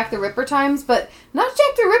up in Jack the Ripper times, but not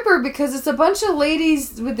Jack the Ripper because it's a bunch of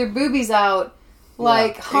ladies with their boobies out.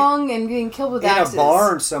 Like hung and getting killed with axes. In a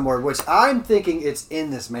barn somewhere, which I'm thinking it's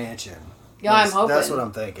in this mansion. Yeah, I'm hoping. That's what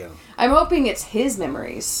I'm thinking. I'm hoping it's his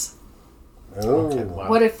memories. Oh. Okay, wow.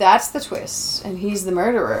 What if that's the twist and he's the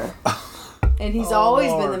murderer? And he's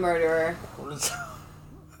always been the murderer.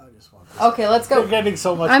 Okay, let's go. You're getting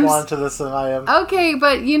so much more into this than I am. Okay,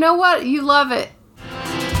 but you know what? You love it.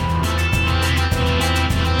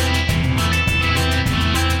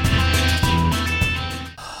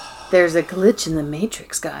 There's a glitch in the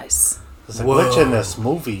Matrix, guys. There's a glitch in this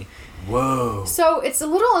movie. Whoa. So it's a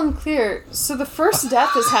little unclear. So the first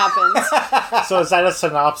death has happened. So is that a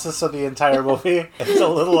synopsis of the entire movie? It's a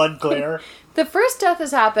little unclear. The first death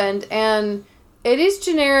has happened, and it is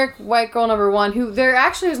generic white girl number one, who there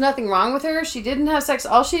actually was nothing wrong with her. She didn't have sex.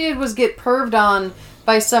 All she did was get perved on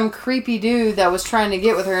by some creepy dude that was trying to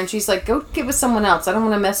get with her, and she's like, go get with someone else. I don't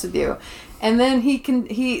want to mess with you. And then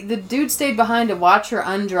the dude stayed behind to watch her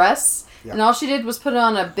undress. Yep. And all she did was put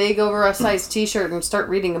on a big oversized t-shirt and start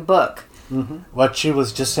reading a book. Mm-hmm. But she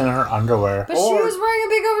was just in her underwear. But she was wearing a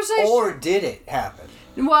big oversized Or did it happen?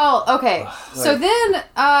 Well, okay. So then,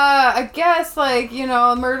 I guess,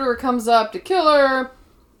 the murderer comes up to kill her.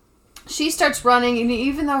 She starts running, and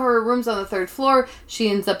even though her room's on the 3rd floor, she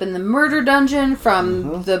ends up in the murder dungeon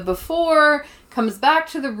from the before, comes back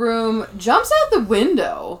to the room, jumps out the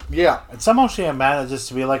window. Yeah. And somehow she manages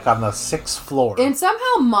to be, on the 6th floor. And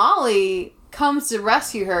somehow Molly comes to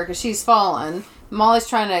rescue her because she's fallen. Molly's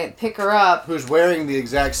trying to pick her up. Who's wearing the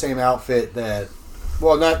exact same outfit that...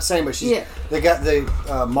 Well, not the same, but she's... Yeah. They got the...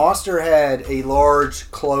 Monster had a large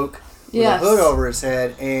cloak with a hood over his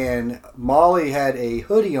head, and Molly had a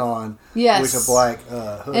hoodie on with a black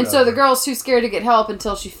hood. And so the girl's too scared to get help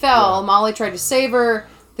until she fell. Yeah. Molly tried to save her.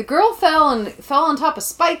 The girl fell on top of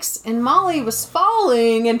spikes, and Molly was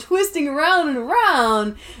falling and twisting around and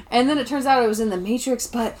around. And then it turns out it was in the Matrix,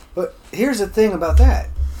 but here's the thing about that.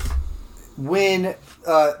 When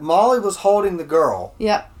Molly was holding the girl...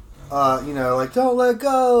 Yeah. Don't let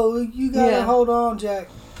go. You gotta hold on, Jack.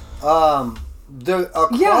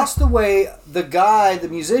 Across the way, the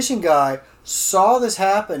musician guy, saw this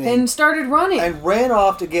happening and started running and ran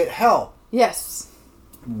off to get help. Yes.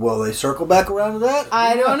 Will they circle back around to that?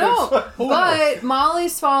 I don't know. But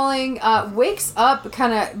Molly's falling, wakes up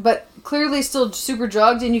but clearly still super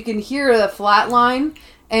drugged, and you can hear the flat line,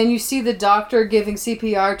 and you see the doctor giving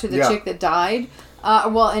CPR to the chick that died.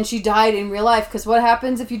 And she died in real life, because what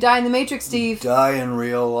happens if you die in the Matrix, Steve? You die in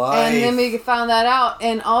real life. And then we found that out.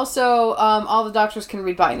 And also, all the doctors can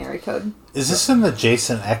read binary code. Is this in the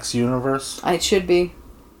Jason X universe? It should be.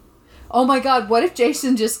 Oh my god, what if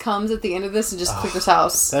Jason just comes at the end of this and just clears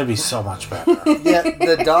house? That'd be so much better. Yeah,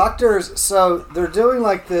 the doctors, so they're doing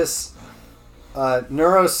this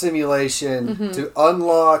neurosimulation to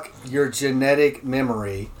unlock your genetic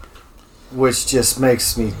memory, which just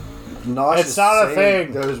makes me nauseous. It's not a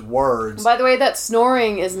thing. Those words. By the way, that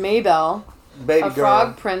snoring is Maybelle, baby a girl.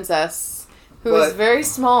 frog princess, who is very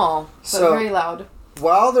small, but very loud.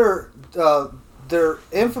 While their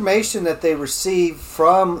information that they receive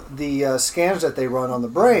from the scans that they run on the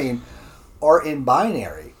brain are in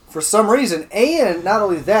binary for some reason. And not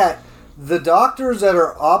only that, the doctors that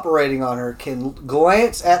are operating on her can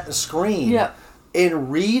glance at the screen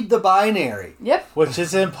and read the binary. Yep. Which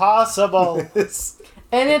is impossible.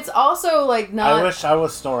 And it's also not... I wish I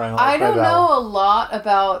was snoring I don't know a lot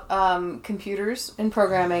about computers and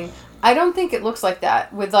programming. I don't think it looks like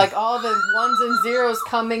that, with all the ones and zeros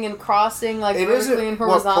coming and crossing vertically and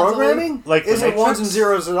horizontally. What, programming? Isn't ones and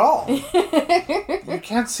zeros at all. You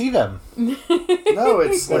can't see them. No,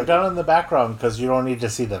 it's... They're done in the background because you don't need to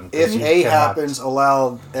see them. If A happens,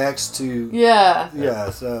 allow X to... Yeah. Yeah,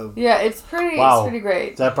 so... Yeah, it's pretty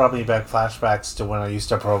great. That brought me back flashbacks to when I used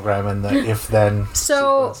to program in the if-then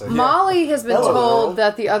So, sequencing. Molly has been told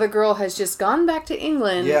that the other girl has just gone back to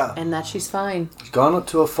England and that she's fine. She's gone up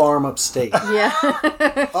to a farm upstate. Yeah.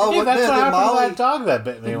 That's what happened to that dog that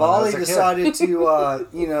bit me when I was a kid. Decided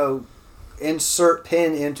to, insert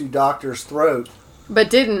pin into doctor's throat. But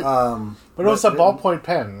didn't. But it was a ballpoint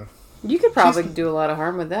pen. You could probably do a lot of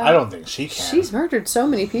harm with that. I don't think she can. She's murdered so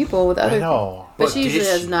many people with other. I know. But she usually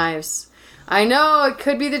has knives. I know, it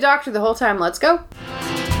could be the doctor the whole time. Let's go.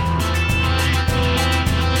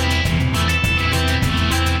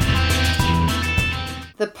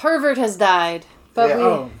 The pervert has died.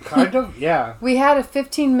 But kind of, yeah. We had a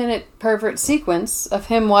 15-minute pervert sequence of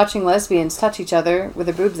him watching lesbians touch each other with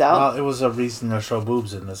their boobs out. Well, it was a reason to show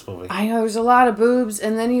boobs in this movie. I know, there was a lot of boobs,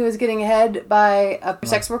 and then he was getting head by a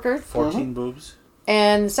sex worker. 14 boobs.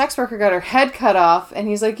 And the sex worker got her head cut off, and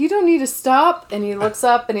he's like, you don't need to stop. And he looks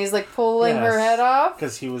up, and he's like pulling her head off.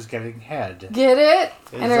 Because he was getting head. Get it?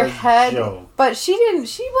 It's and her head. Joke. But she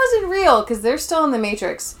wasn't real, because they're still in the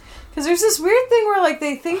Matrix. Because there's this weird thing where, like,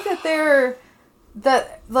 they think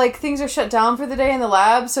that like, things are shut down for the day in the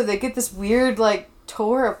lab, so they get this weird, like,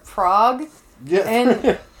 tour of Prague.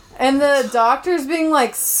 Yeah. And the doctor's being,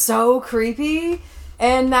 like, so creepy.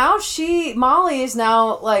 And now Molly is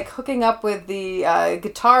now, like, hooking up with the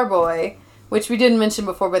guitar boy, which we didn't mention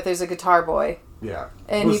before, but there's a guitar boy. Yeah.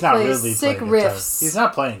 And he plays sick riffs. He's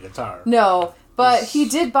not playing guitar. No, but he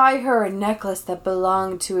did buy her a necklace that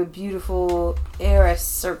belonged to a beautiful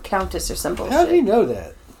heiress or countess or something. How did he know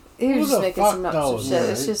that? He was just making some nuts shit.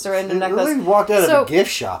 It's just a random necklace. He walked out of a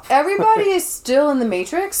gift shop. Everybody is still in the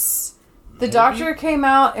Matrix. The doctor came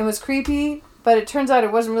out and was creepy, but it turns out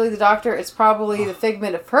it wasn't really the doctor. It's probably the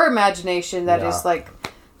figment of her imagination that is like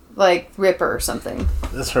Ripper or something.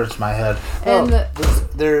 This hurts my head. And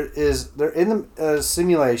they're in the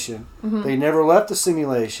simulation. Mm-hmm. They never left the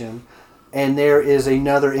simulation. And there is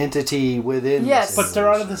another entity within the simulation. But they're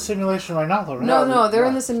out of the simulation right now, though, right? No, they're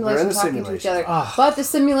in the simulation talking to each other. But the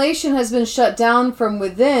simulation has been shut down from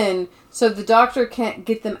within, so the doctor can't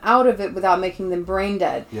get them out of it without making them brain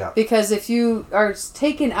dead. Yeah. Because if you are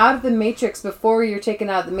taken out of the Matrix before you're taken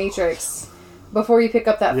out of the Matrix, before you pick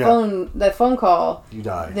up that phone call, you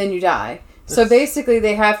die. Then you die. So basically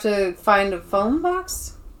they have to find a phone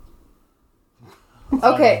box?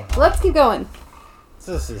 Okay, let's keep going.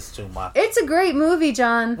 This is too much. It's a great movie,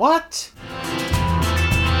 John. What?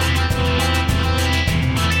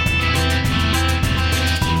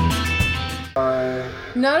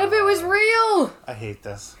 None of it was real. I hate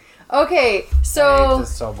this. Okay, so I hate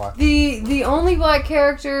this so much. The only black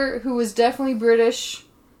character who was definitely British,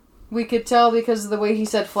 we could tell because of the way he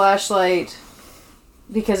said flashlight,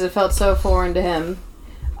 because it felt so foreign to him.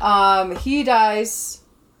 He dies,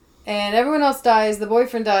 and everyone else dies. The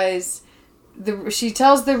boyfriend dies. She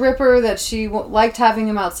tells the Ripper that she liked having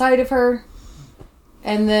him outside of her,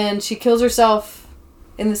 and then she kills herself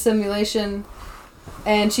in the simulation,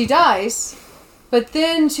 and she dies. But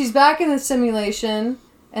then she's back in the simulation,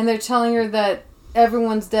 and they're telling her that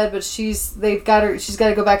everyone's dead, but she's got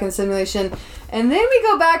to go back in the simulation, and then we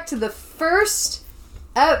go back to the first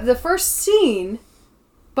scene,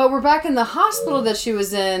 but we're back in the hospital that she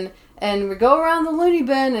was in. And we go around the loony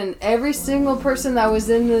bin, and every single person that was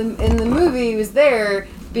in the movie was there,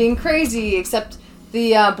 being crazy, except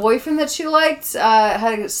the boyfriend that she liked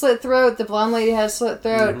had a slit throat. The blonde lady had a slit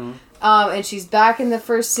throat. Mm-hmm. And she's back in the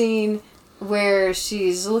first scene where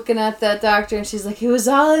she's looking at that doctor, and she's like, it was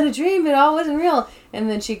all in a dream, it all wasn't real. And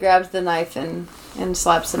then she grabs the knife and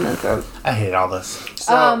slaps him in the throat. I hate all this.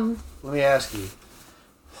 So, let me ask you.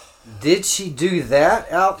 Did she do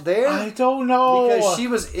that out there? I don't know. Because she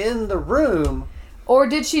was in the room. Or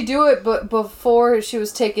did she do it before she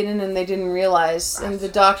was taken in and they didn't realize, and the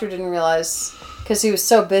doctor didn't realize because he was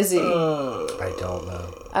so busy? I don't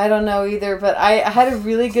know. I don't know either, but I had a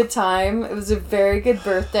really good time. It was a very good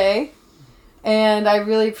birthday, and I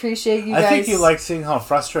really appreciate you guys. I think you liked seeing how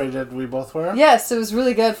frustrated we both were. Yes, it was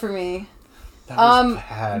really good for me. That was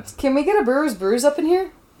bad. Can we get a Brewer's Brews up in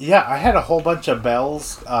here? Yeah, I had a whole bunch of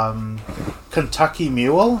Bell's Kentucky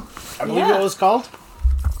Mule, I believe it was called.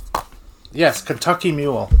 Yes, Kentucky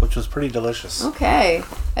Mule, which was pretty delicious. Okay.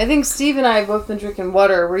 I think Steve and I have both been drinking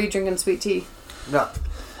water. Were you drinking sweet tea? No.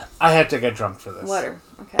 I had to get drunk for this. Water.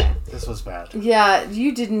 Okay. This was bad. Yeah,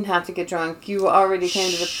 you didn't have to get drunk. You already came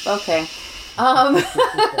to the... Okay.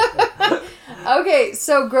 Okay,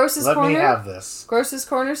 so Gross's Corner. Let me have this. Gross's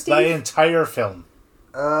Corner, Steve? The entire film.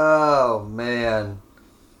 Oh, man.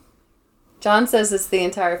 John says it's the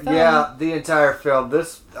entire film. Yeah, the entire film.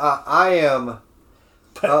 This, I am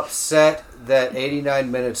upset that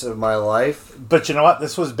 89 minutes of my life. But you know what?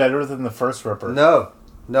 This was better than the first Ripper. No,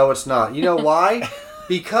 it's not. You know why?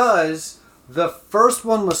 Because the first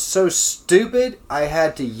one was so stupid, I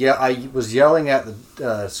had to yell. I was yelling at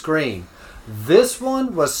the screen. This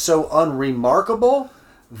one was so unremarkable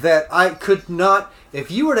that I could not. If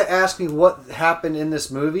you were to ask me what happened in this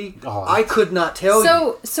movie, I could not tell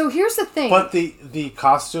you. So here's the thing. But the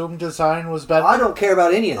costume design was better. I don't care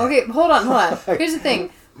about any of that. Okay, hold on. Here's the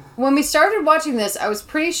thing. When we started watching this, I was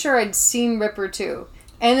pretty sure I'd seen Ripper 2.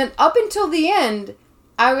 And then up until the end,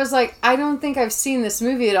 I was like, I don't think I've seen this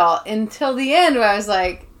movie at all. Until the end, where I was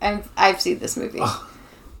like, I've seen this movie.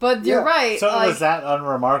 But you're right. So it was that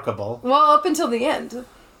unremarkable. Well, up until the end.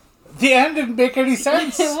 The end didn't make any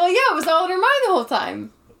sense. Well, yeah, it was all in her mind the whole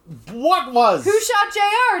time. What was? Who shot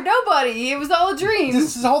JR? Nobody. It was all a dream.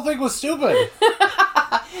 This whole thing was stupid.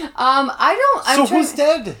 Who's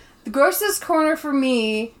dead? The grossest corner for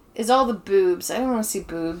me is all the boobs. I don't want to see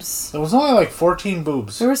boobs. There was only like 14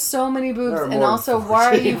 boobs. There were so many boobs, and also, why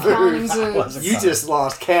are you counting boobs? You just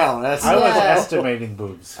lost count. I was estimating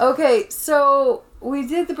boobs. Okay, so we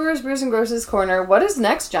did the Bruce and Gross's corner. What is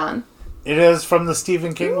next, John? It is from the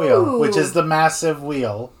Stephen King wheel, which is the massive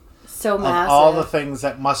wheel. So massive. Of all the things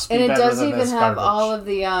that must be better than this garbage. And it doesn't even have all of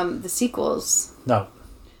the sequels. No.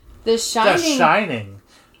 The Shining. The Shining.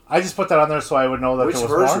 I just put that on there so I would know that there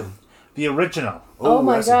was version? more. The original. Oh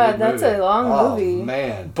my god, that's a long movie. Oh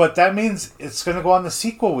man. But that means it's going to go on the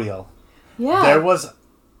sequel wheel. Yeah. There was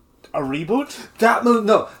a reboot? That movie,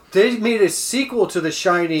 no. They made a sequel to The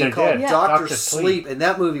Shining called Doctor Sleep, and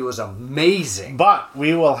that movie was amazing. But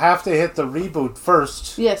we will have to hit the reboot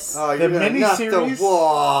first. Yes. The miniseries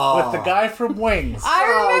with the guy from Wings. I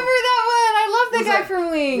remember that one. I love the guy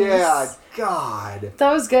from Wings. Yeah, God.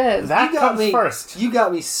 That was good. That comes first. You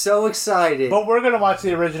got me so excited. But we're going to watch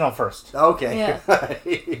the original first. Okay.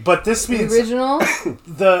 Yeah. But this means... The original?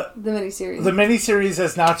 the miniseries. The miniseries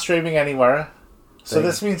is not streaming anywhere. So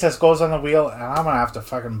this means this goes on the wheel, and I'm going to have to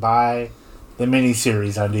fucking buy the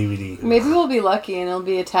miniseries on DVD. Maybe we'll be lucky and it'll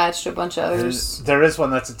be attached to a bunch of others. There is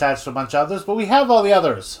one that's attached to a bunch of others, but we have all the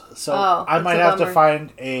others. So I might have to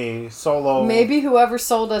find a solo... Maybe whoever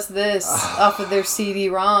sold us this off of their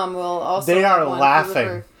CD-ROM will also... They are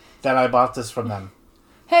laughing that I bought this from them.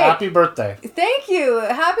 Hey, happy birthday. Thank you.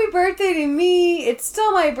 Happy birthday to me. It's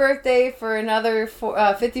still my birthday for another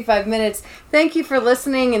 55 minutes. Thank you for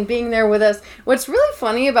listening and being there with us. What's really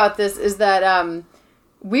funny about this is that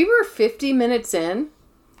we were 50 minutes in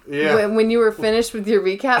when you were finished with your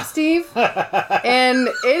recap, Steve. And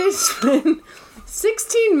it has been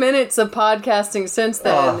 16 minutes of podcasting since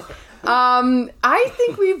then. I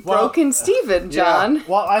think we've broken Steven, John. Yeah.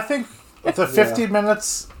 Well, I think the 50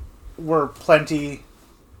 minutes were plenty...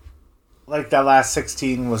 Like, that last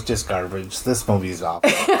 16 was just garbage. This movie's awful.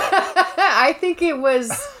 I think it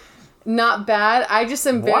was not bad. I just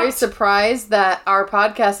am very surprised that our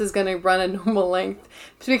podcast is going to run a normal length.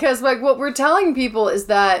 Because, like, what we're telling people is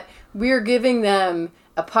that we're giving them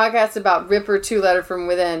a podcast about Ripper 2 Letter from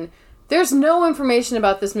Within. There's no information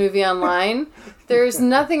about this movie online. There's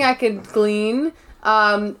nothing I could glean.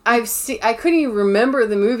 I couldn't even remember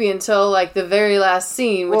the movie until, like, the very last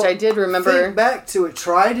scene, which I did remember. Think back to it.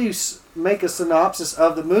 Try to make a synopsis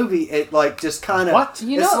of the movie. It, like, just kind of... What?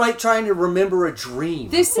 It's like trying to remember a dream.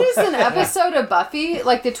 This is an episode of Buffy.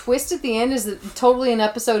 Like, the twist at the end is totally an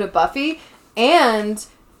episode of Buffy, and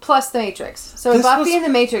plus The Matrix. So Buffy and The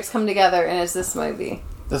Matrix come together, and it's this movie.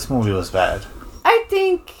 This movie was bad. I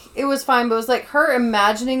think it was fine, but it was like her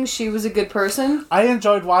imagining she was a good person. I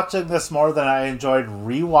enjoyed watching this more than I enjoyed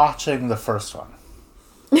rewatching the first one.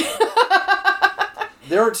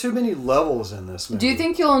 There are too many levels in this movie. Do you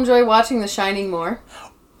think you'll enjoy watching The Shining more?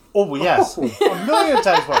 Oh, yes. A million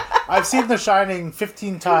times more. I've seen The Shining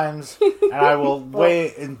 15 times, and I will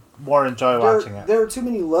more enjoy watching it. There are too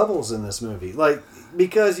many levels in this movie. Like,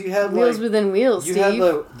 because you have Wheels within wheels, you Steve.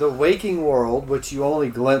 had the waking world, which you only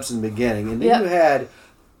glimpsed in the beginning, and then you had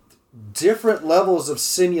different levels of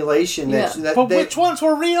simulation. Which ones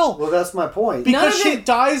were real? Well, that's my point. Because she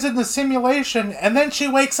dies in the simulation, and then she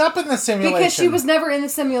wakes up in the simulation. Because she was never in the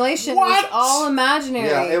simulation. What? It was all imaginary.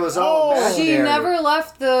 Yeah, it was all imaginary. She never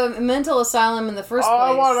left the mental asylum in the first place.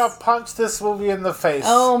 I want to punch this movie in the face.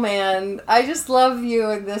 Oh, man. I just love you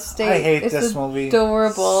in this state. I hate this movie.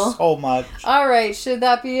 Adorable. So much. All right. Should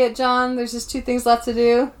that be it, John? There's just 2 things left to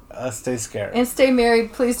do. Stay scared. And stay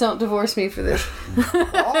married. Please don't divorce me for this.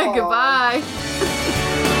 Goodbye.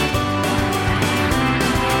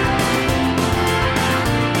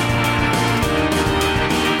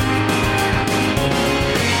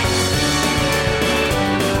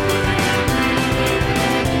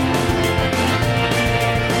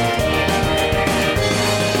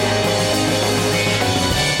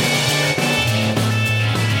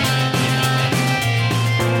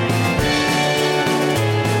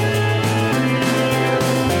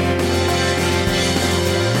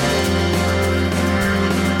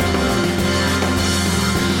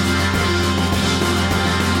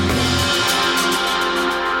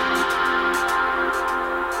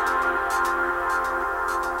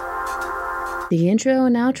 The intro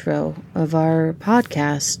and outro of our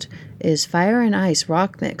podcast is Fire and Ice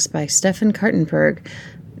Rock Mix by Stefan Kartenberg.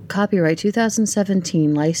 Copyright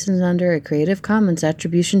 2017, licensed under a Creative Commons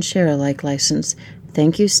Attribution Share Alike license.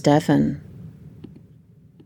 Thank you, Stefan.